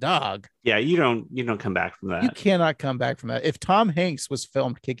kick a dog, yeah, you don't come back from that. You cannot come back from that. If Tom Hanks was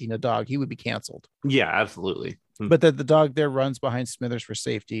filmed kicking a dog, he would be canceled. Yeah, absolutely. But the dog there runs behind Smithers for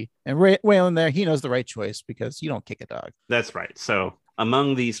safety. And Waylon there, he knows the right choice because you don't kick a dog. That's right. So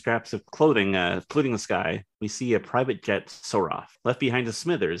among the scraps of clothing, including the sky, we see a private jet soar off. Left behind is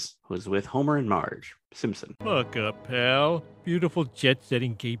Smithers, who is with Homer and Marge Simpson. Fuck up, pal. Beautiful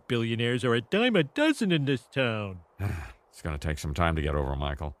jet-setting gay billionaires are a dime a dozen in this town. It's going to take some time to get over,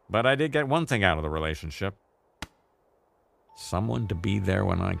 Michael. But I did get one thing out of the relationship. Someone to be there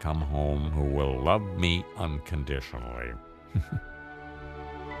when I come home who will love me unconditionally.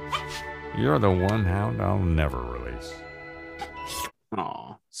 You're the one hound I'll never release.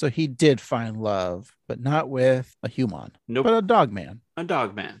 Aw. So he did find love, but not with a human. Nope. But a dog man. A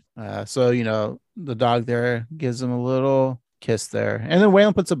dog man. So, the dog there gives him a little kiss there. And then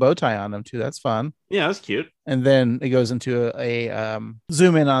Waylon puts a bow tie on him too. That's fun. Yeah, that's cute. And then it goes into a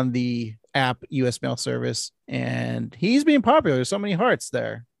zoom in on the app US mail service, and he's being popular. There's so many hearts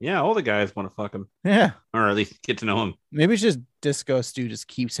there. Yeah, all the guys want to fuck him. Yeah. Or at least get to know him. Maybe it's just Disco Stew just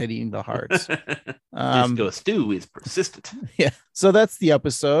keeps hitting the hearts. Disco Stew is persistent. Yeah. So that's the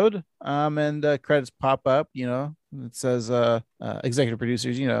episode. And credits pop up, it says executive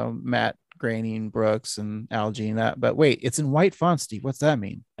producers, Matt Groening, Brooks, and Algie and that. But wait, it's in white font, Steve. What's that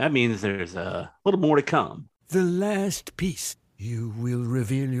mean? That means there's a little more to come. The last piece. You will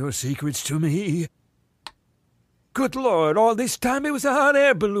reveal your secrets to me. Good Lord, all this time it was a hot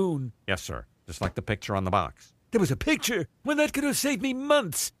air balloon. Yes, sir. Just like the picture on the box. There was a picture. Well, that could have saved me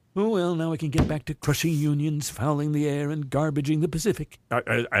months. Oh, well, now I can get back to crushing unions, fouling the air, and garbaging the Pacific.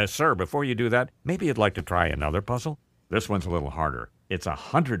 Sir, before you do that, maybe you'd like to try another puzzle? This one's a little harder. It's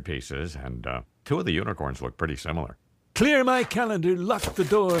 100 pieces, and 2 of the unicorns look pretty similar. Clear my calendar, lock the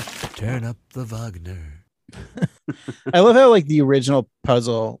door, turn up the Wagner. I love how the original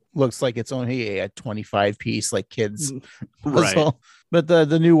puzzle looks like it's only a 25 piece kids puzzle, right. But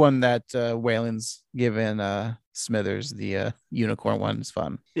the new one that Waylon's given Smithers, the unicorn one, is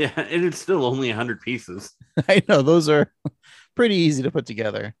fun. Yeah, and it's still only 100 pieces. I know, those are pretty easy to put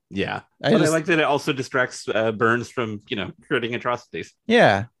together. Yeah, I like that it also distracts Burns from creating atrocities.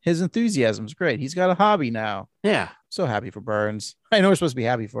 Yeah, his enthusiasm's great. He's got a hobby now. Yeah. So happy for Burns. I know we're supposed to be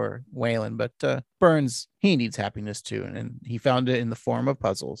happy for Waylon, but Burns, he needs happiness too, and he found it in the form of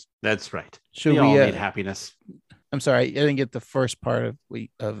puzzles. That's right. Should we all need happiness. I'm sorry, I didn't get the first part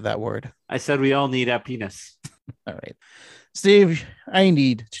of that word. I said we all need happiness. All right, Steve, I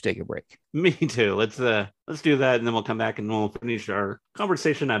need to take a break. Me too. Let's do that, and then we'll come back and we'll finish our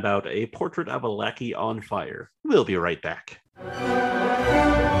conversation about A Portrait of a Lackey on Fire. We'll be right back.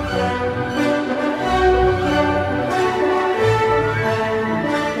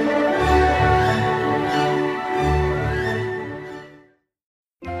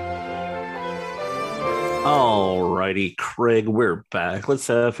 Alrighty, Craig, we're back. Let's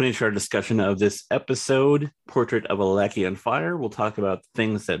finish our discussion of this episode, Portrait of a Lackey on Fire. We'll talk about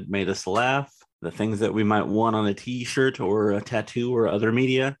things that made us laugh, the things that we might want on a t-shirt or a tattoo or other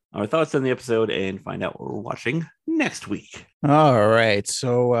media, our thoughts on the episode, and find out what we're watching next week. All right,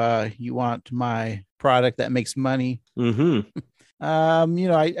 so you want my product that makes money? Mm-hmm.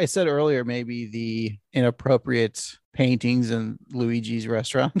 I said earlier maybe the inappropriate paintings in Luigi's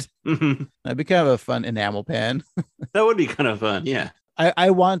restaurant. Mm-hmm. That'd be kind of a fun enamel pen. That would be kind of fun, yeah.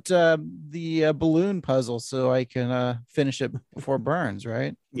 I want the balloon puzzle so I can finish it before Burns,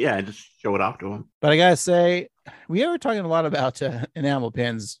 right? Yeah, just show it off to him. But I gotta say, we are talking a lot about enamel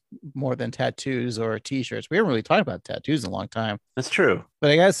pens more than tattoos or t-shirts. We haven't really talked about tattoos in a long time. That's true. But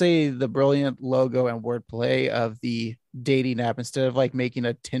I gotta say, the brilliant logo and wordplay of the dating app, instead of making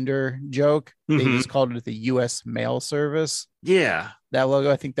a Tinder joke, they just called it the US mail service. Yeah. That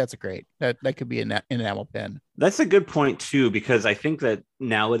logo, I think that's great. That could be an enamel pen. That's a good point too, because I think that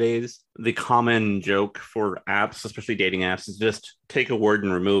nowadays the common joke for apps, especially dating apps, is just take a word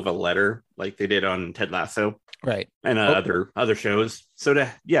and remove a letter, like they did on Ted Lasso, right? And other shows. So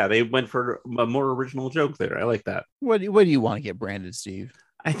they went for a more original joke there. I like that. What do you want to get branded, Steve?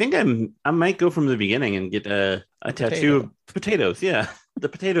 I think I might go from the beginning and get a tattoo of potatoes. Yeah. The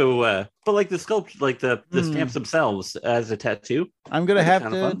potato, but the sculpt, the stamps themselves as a tattoo. I'm gonna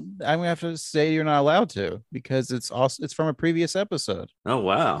have to say you're not allowed to, because it's from a previous episode. Oh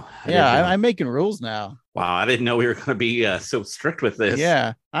wow! I'm making rules now. Wow, I didn't know we were gonna be so strict with this.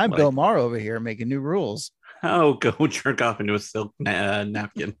 Yeah, I'm Bill Maher over here making new rules. Oh, go jerk off into a silk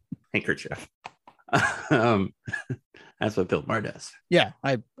napkin handkerchief. um, that's what Bill Maher does. Yeah,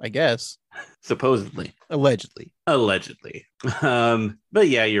 I guess. Supposedly. Allegedly. But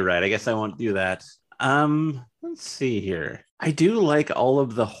yeah, you're right. I guess I won't do that. Let's see here. I do like all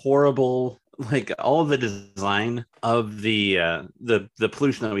of the horrible, like all of the design of the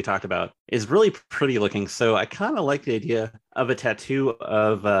pollution that we talked about is really pretty looking. So I kind of like the idea of a tattoo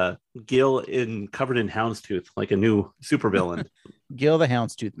of Gil covered in houndstooth, like a new supervillain. Gil the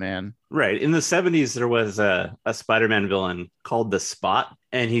Houndstooth Man. Right. In the 70s, there was a Spider-Man villain called the Spot,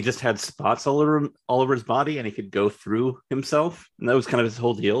 and he just had spots all over his body, and he could go through himself. And that was kind of his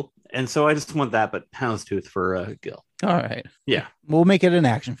whole deal. And so I just want that, but houndstooth for Gil. All right. Yeah. We'll make it an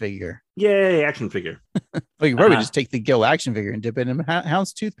action figure. Yay, action figure. Well, you probably just take the Gil action figure and dip it in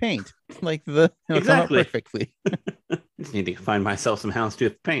houndstooth paint. Like exactly. Perfectly. Just need to find myself some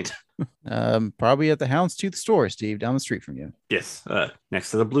houndstooth paint. Probably at the Houndstooth store, Steve, down the street from you. Yes.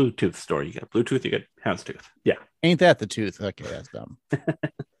 Next to the Bluetooth store. You got Bluetooth, you got houndstooth. Yeah. Ain't that the tooth? Okay, that's dumb.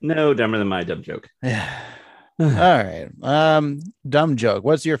 No, dumber than my dumb joke. Yeah. All right. Dumb joke.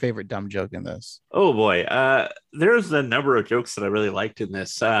 What's your favorite dumb joke in this? Oh boy. There's a number of jokes that I really liked in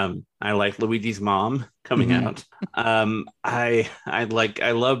this. I like Luigi's mom coming out. I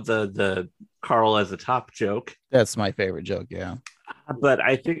love the Carl as a top joke. That's my favorite joke, yeah. But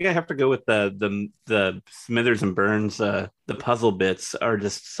I think I have to go with the Smithers and Burns. The puzzle bits are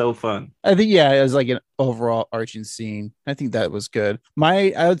just so fun. I think, yeah, it was like an overall arching scene. I think that was good.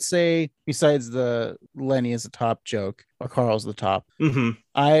 I would say, besides the Lenny as a top joke, or Carl's the top,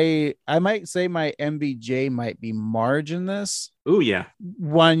 I might say my MBJ might be Marge in this. Oh yeah.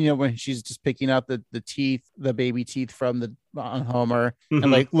 One, when she's just picking out the teeth, the baby teeth from on Homer,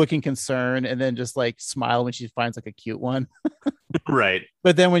 and like looking concerned, and then just like smile when she finds like a cute one. Right.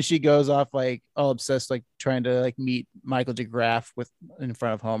 But then when she goes off like all obsessed, like trying to like meet Michael DeGraff in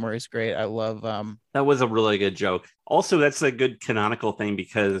front of Homer is great. I love that was a really good joke. Also, that's a good canonical thing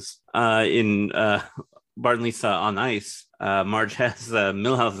because in Bart and Lisa on Ice, Marge has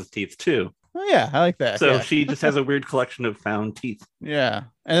Milhouse's teeth too. Oh yeah, I like that. So yeah. she just has a weird collection of found teeth. Yeah.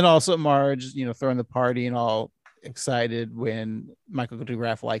 And then also Marge, throwing the party and all excited when Michael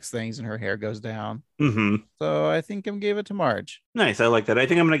DeGraff likes things and her hair goes down. So I think I'm gave it to Marge. Nice. I like that. I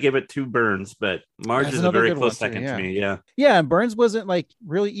think I'm going to give it to Burns, but Marge is a very close second to me. Yeah. Yeah. And Burns wasn't like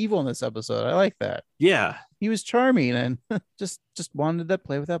really evil in this episode. I like that. Yeah. He was charming and just wanted to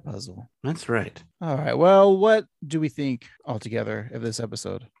play with that puzzle. That's right. All right. Well, what do we think altogether of this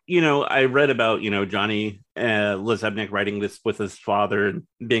episode? I read about, Johnny Lizebnik writing this with his father and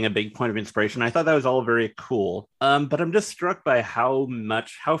being a big point of inspiration. I thought that was all very cool. But I'm just struck by how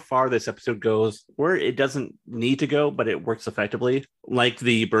far this episode goes where it doesn't need to go, but it works effectively. Like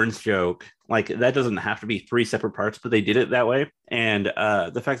the Burns joke, like that doesn't have to be 3 separate parts, but they did it that way. And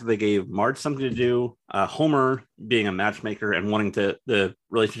the fact that they gave Marge something to do, Homer being a matchmaker and wanting the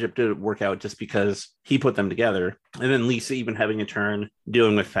relationship to work out just because he put them together, and then Lisa even having a turn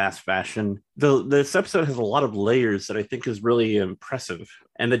dealing with fast fashion. This episode has a lot of layers that I think is really impressive,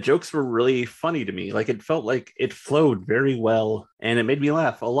 and the jokes were really funny to me. Like it felt like it flowed very well, and it made me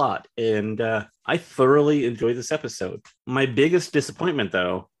laugh a lot. And I thoroughly enjoyed this episode. My biggest disappointment,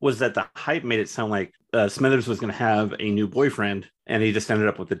 though, was that the hype made it sound like Smithers was going to have a new boyfriend, and he just ended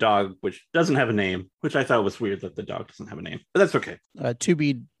up with the dog, which doesn't have a name, which I thought was weird that the dog doesn't have a name, but that's okay. To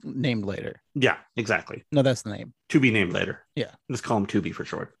be named later. Yeah, exactly. No, that's the name. To be named later. Yeah. Just call him Tubi for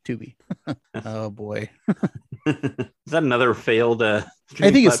short. Tubi. Oh boy. Is that another failed I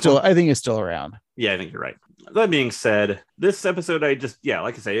think it's still around. Yeah, I think you're right. That being said, this episode, like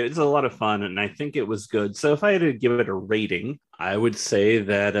I say, it's a lot of fun, and I think it was good. So if I had to give it a rating, I would say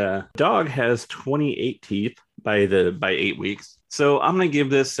that dog has 28 teeth by 8 weeks. So I'm going to give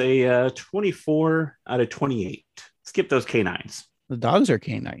this a 24 out of 28. Skip those canines. The dogs are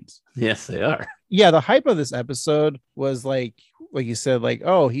canines. Yes, they are. Yeah, the hype of this episode was like you said, like,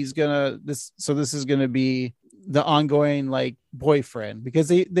 oh, this is gonna be the ongoing like boyfriend,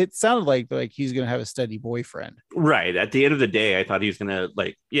 because it sounded like he's gonna have a steady boyfriend. Right. At the end of the day, I thought he was gonna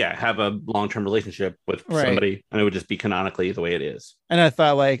have a long-term relationship with somebody, and it would just be canonically the way it is. And I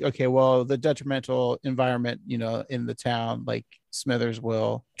thought like, okay, well, the detrimental environment, in the town, like Smithers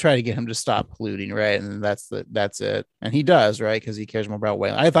will try to get him to stop polluting, right? And that's it. And he does, right? Because he cares more about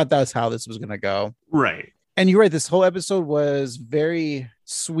Wayland. I thought that's how this was gonna go. Right. And you're right, this whole episode was very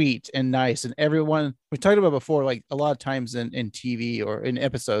sweet and nice. And everyone, we talked about before, like a lot of times in TV or in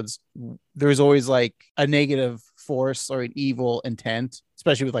episodes, there's always like a negative force or an evil intent,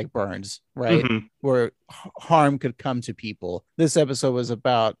 especially with like Burns, right? Mhm. Where harm could come to people. This episode was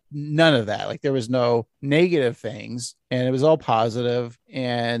about none of that. Like there was no negative things, and it was all positive.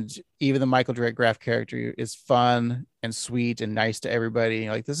 And even the Michael Graf character is fun and sweet and nice to everybody. And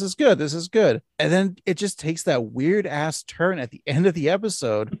you're like, this is good. This is good. And then it just takes that weird ass turn at the end of the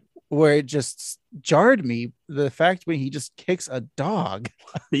episode where it just jarred me. The fact when he just kicks a dog.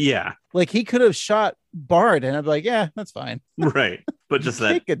 Yeah. Like he could have shot Bart and I'd be like, yeah, that's fine. Right. But just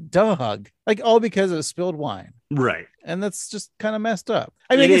that. Kick a dog. Like all because of spilled wine. Right. And that's just kind of messed up.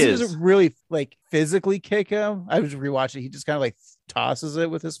 I mean, I guess he doesn't really like physically kick him. I was rewatching. He just kind of like tosses it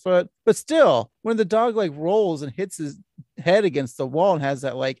with his foot. But still, when the dog like rolls and hits his head against the wall and has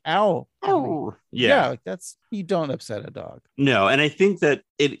that like ow. Yeah. Like that's, you don't upset a dog. No, and I think that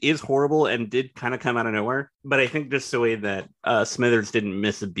it is horrible and did kind of come out of nowhere. But I think just the way that Smithers didn't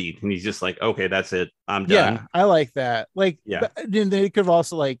miss a beat, and he's just like, okay, that's it, I'm done. Yeah, I like that. Like, yeah, then they could have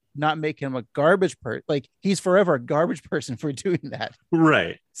also like not make him a garbage person. Like he's forever a garbage person for doing that.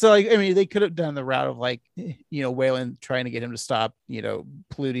 Right. So like, I mean, they could have done the route of like, you know, Whalen trying to get him to stop, you know,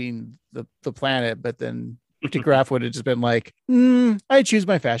 polluting the planet, but then DeGraff would have just been like, I choose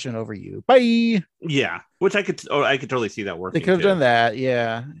my fashion over you. Bye. Yeah, which I could totally see that working. They could have done that.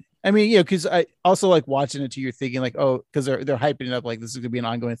 Yeah. I mean, yeah, because I also like watching it too. You're thinking like, oh, because they're hyping it up like this is gonna be an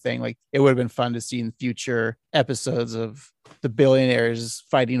ongoing thing. Like it would have been fun to see in future episodes of the billionaires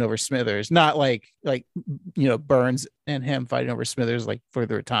fighting over Smithers, not like you know Burns and him fighting over Smithers like for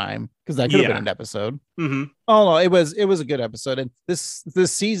their time, because that could have been an episode. Mm-hmm. Oh no, it was a good episode, and this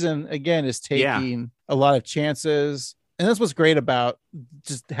season again is taking a lot of chances. And that's what's great about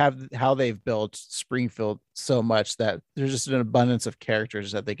just how they've built Springfield so much that there's just an abundance of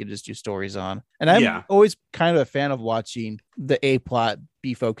characters that they could just do stories on. And I'm always kind of a fan of watching the A plot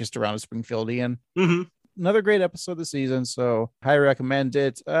be focused around a Springfieldian. Mm-hmm. Another great episode this season, so highly recommend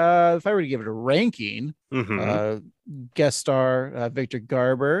it. If I were to give it a ranking, guest star Victor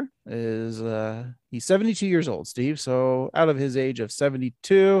Garber is he's 72 years old, Steve. So out of his age of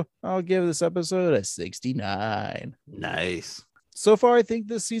 72, I'll give this episode a 69. Nice. So far, I think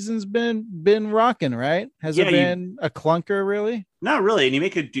this season's been rocking, right? Has it been a clunker, really? Not really. And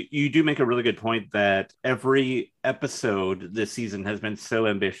you do make a really good point that every episode this season has been so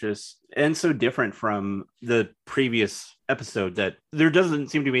ambitious and so different from the previous episode that there doesn't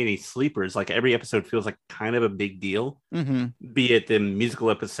seem to be any sleepers. Like every episode feels like kind of a big deal, be it the musical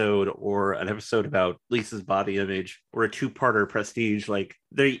episode or an episode about Lisa's body image or a two-parter Prestige. Like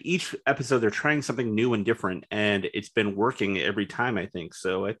each episode, they're trying something new and different, and it's been working every time, I think.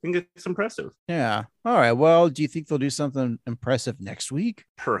 So I think it's impressive. Yeah. All right. Well, do you think they'll do something impressive next week?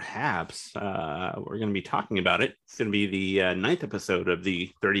 Perhaps. We're going to be talking about it. It's going to be the 9th episode of the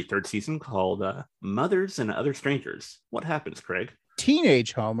 33rd season called Mothers and Other Strangers. What happens, Craig?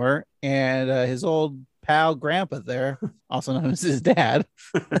 Teenage Homer and his old pal Grandpa there, also known as his dad,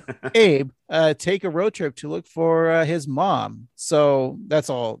 Abe, take a road trip to look for his mom. So that's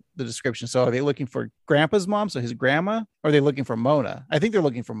all the description. So are they looking for Grandpa's mom, so his grandma, or are they looking for Mona? I think they're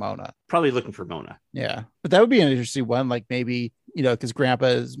looking for Mona. Probably looking for Mona. Yeah, but that would be an interesting one. Like maybe, you know, because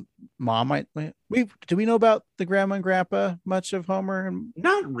Grandpa's mom might. Do we know about the grandma and grandpa much of Homer?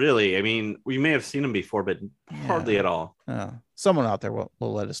 Not really. I mean, we may have seen them before, but hardly at all. Someone out there will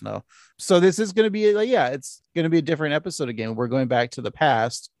let us know. So this is going to be it's going to be a different episode again. We're going back to the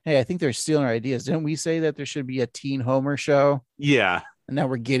past. Hey, I think they're stealing our ideas. Didn't we say that there should be a teen Homer show? Yeah. And now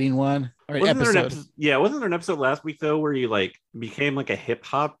we're getting one. Or an wasn't episode. Wasn't there an episode last week though where you like became like a hip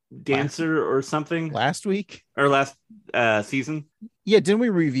hop dancer or something? Last week or last season? Yeah, didn't we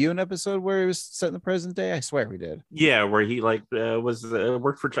review an episode where it was set in the present day? I swear we did. Yeah, where he like was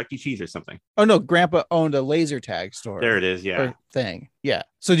worked for Chuck E. Cheese or something. Oh no, Grandpa owned a laser tag store. There it is. Yeah, thing. Yeah.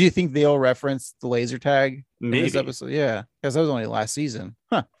 So do you think they'll reference the laser tag in Maybe. this episode? Yeah, because that was only last season.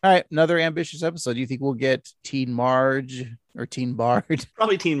 Huh. All right, another ambitious episode. Do you think we'll get Teen Marge or Teen Bart?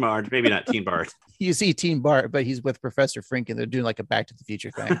 Probably Teen Marge, maybe not Teen Bart. You see Teen Bart, but he's with Professor Frink and they're doing like a Back to the Future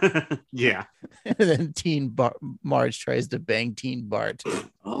thing. Yeah. And then Marge tries to bang Teen Bart.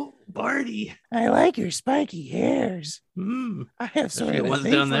 Oh, Barty. I like your spiky hairs. I have sort of a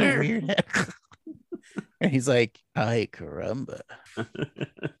thing down for there. weird hair. And he's like, ay caramba.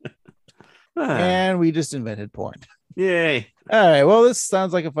 And we just invented porn. Yay. All right. Well, this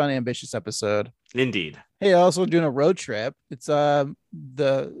sounds like a fun, ambitious episode. Indeed. Hey, also doing a road trip. It's the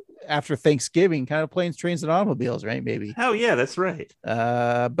after Thanksgiving, kind of planes, trains, and automobiles, right? Maybe. Oh yeah, that's right.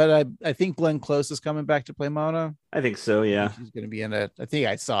 But I think Glenn Close is coming back to play Mona. I think so. Yeah. She's going to be in it. I think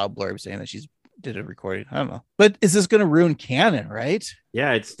I saw a blurb saying that she's did a recording. I don't know. But is this going to ruin canon, right?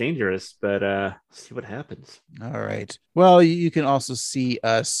 Yeah, it's dangerous, but see what happens. All right. Well, you can also see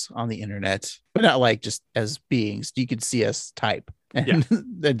us on the internet, but not like just as beings. You can see us type. And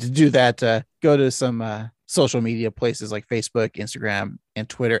to do that, go to some social media places like Facebook, Instagram, and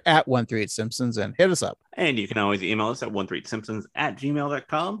Twitter at 138Simpsons and hit us up. And you can always email us at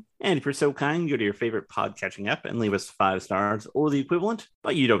 138simpsons@gmail.com. And if you're so kind, go to your favorite podcatching app and leave us 5 stars or the equivalent.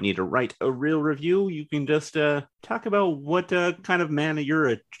 But you don't need to write a real review. You can just talk about what kind of man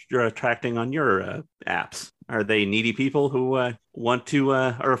you're attracting on your apps. Are they needy people who are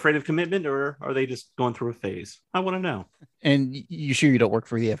afraid of commitment, or are they just going through a phase? I want to know. And you sure you don't work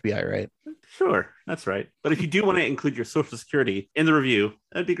for the FBI, right? Sure, that's right. But if you do want to include your social security in the review,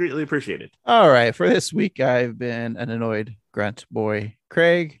 that'd be greatly appreciated. All right. For this week, I've been an annoyed grunt boy,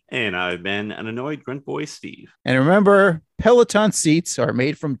 Craig. And I've been an annoyed grunt boy, Steve. And remember, Peloton seats are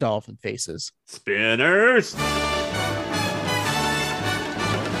made from dolphin faces. Spinners!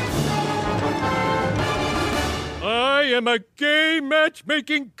 I am a gay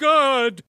matchmaking god.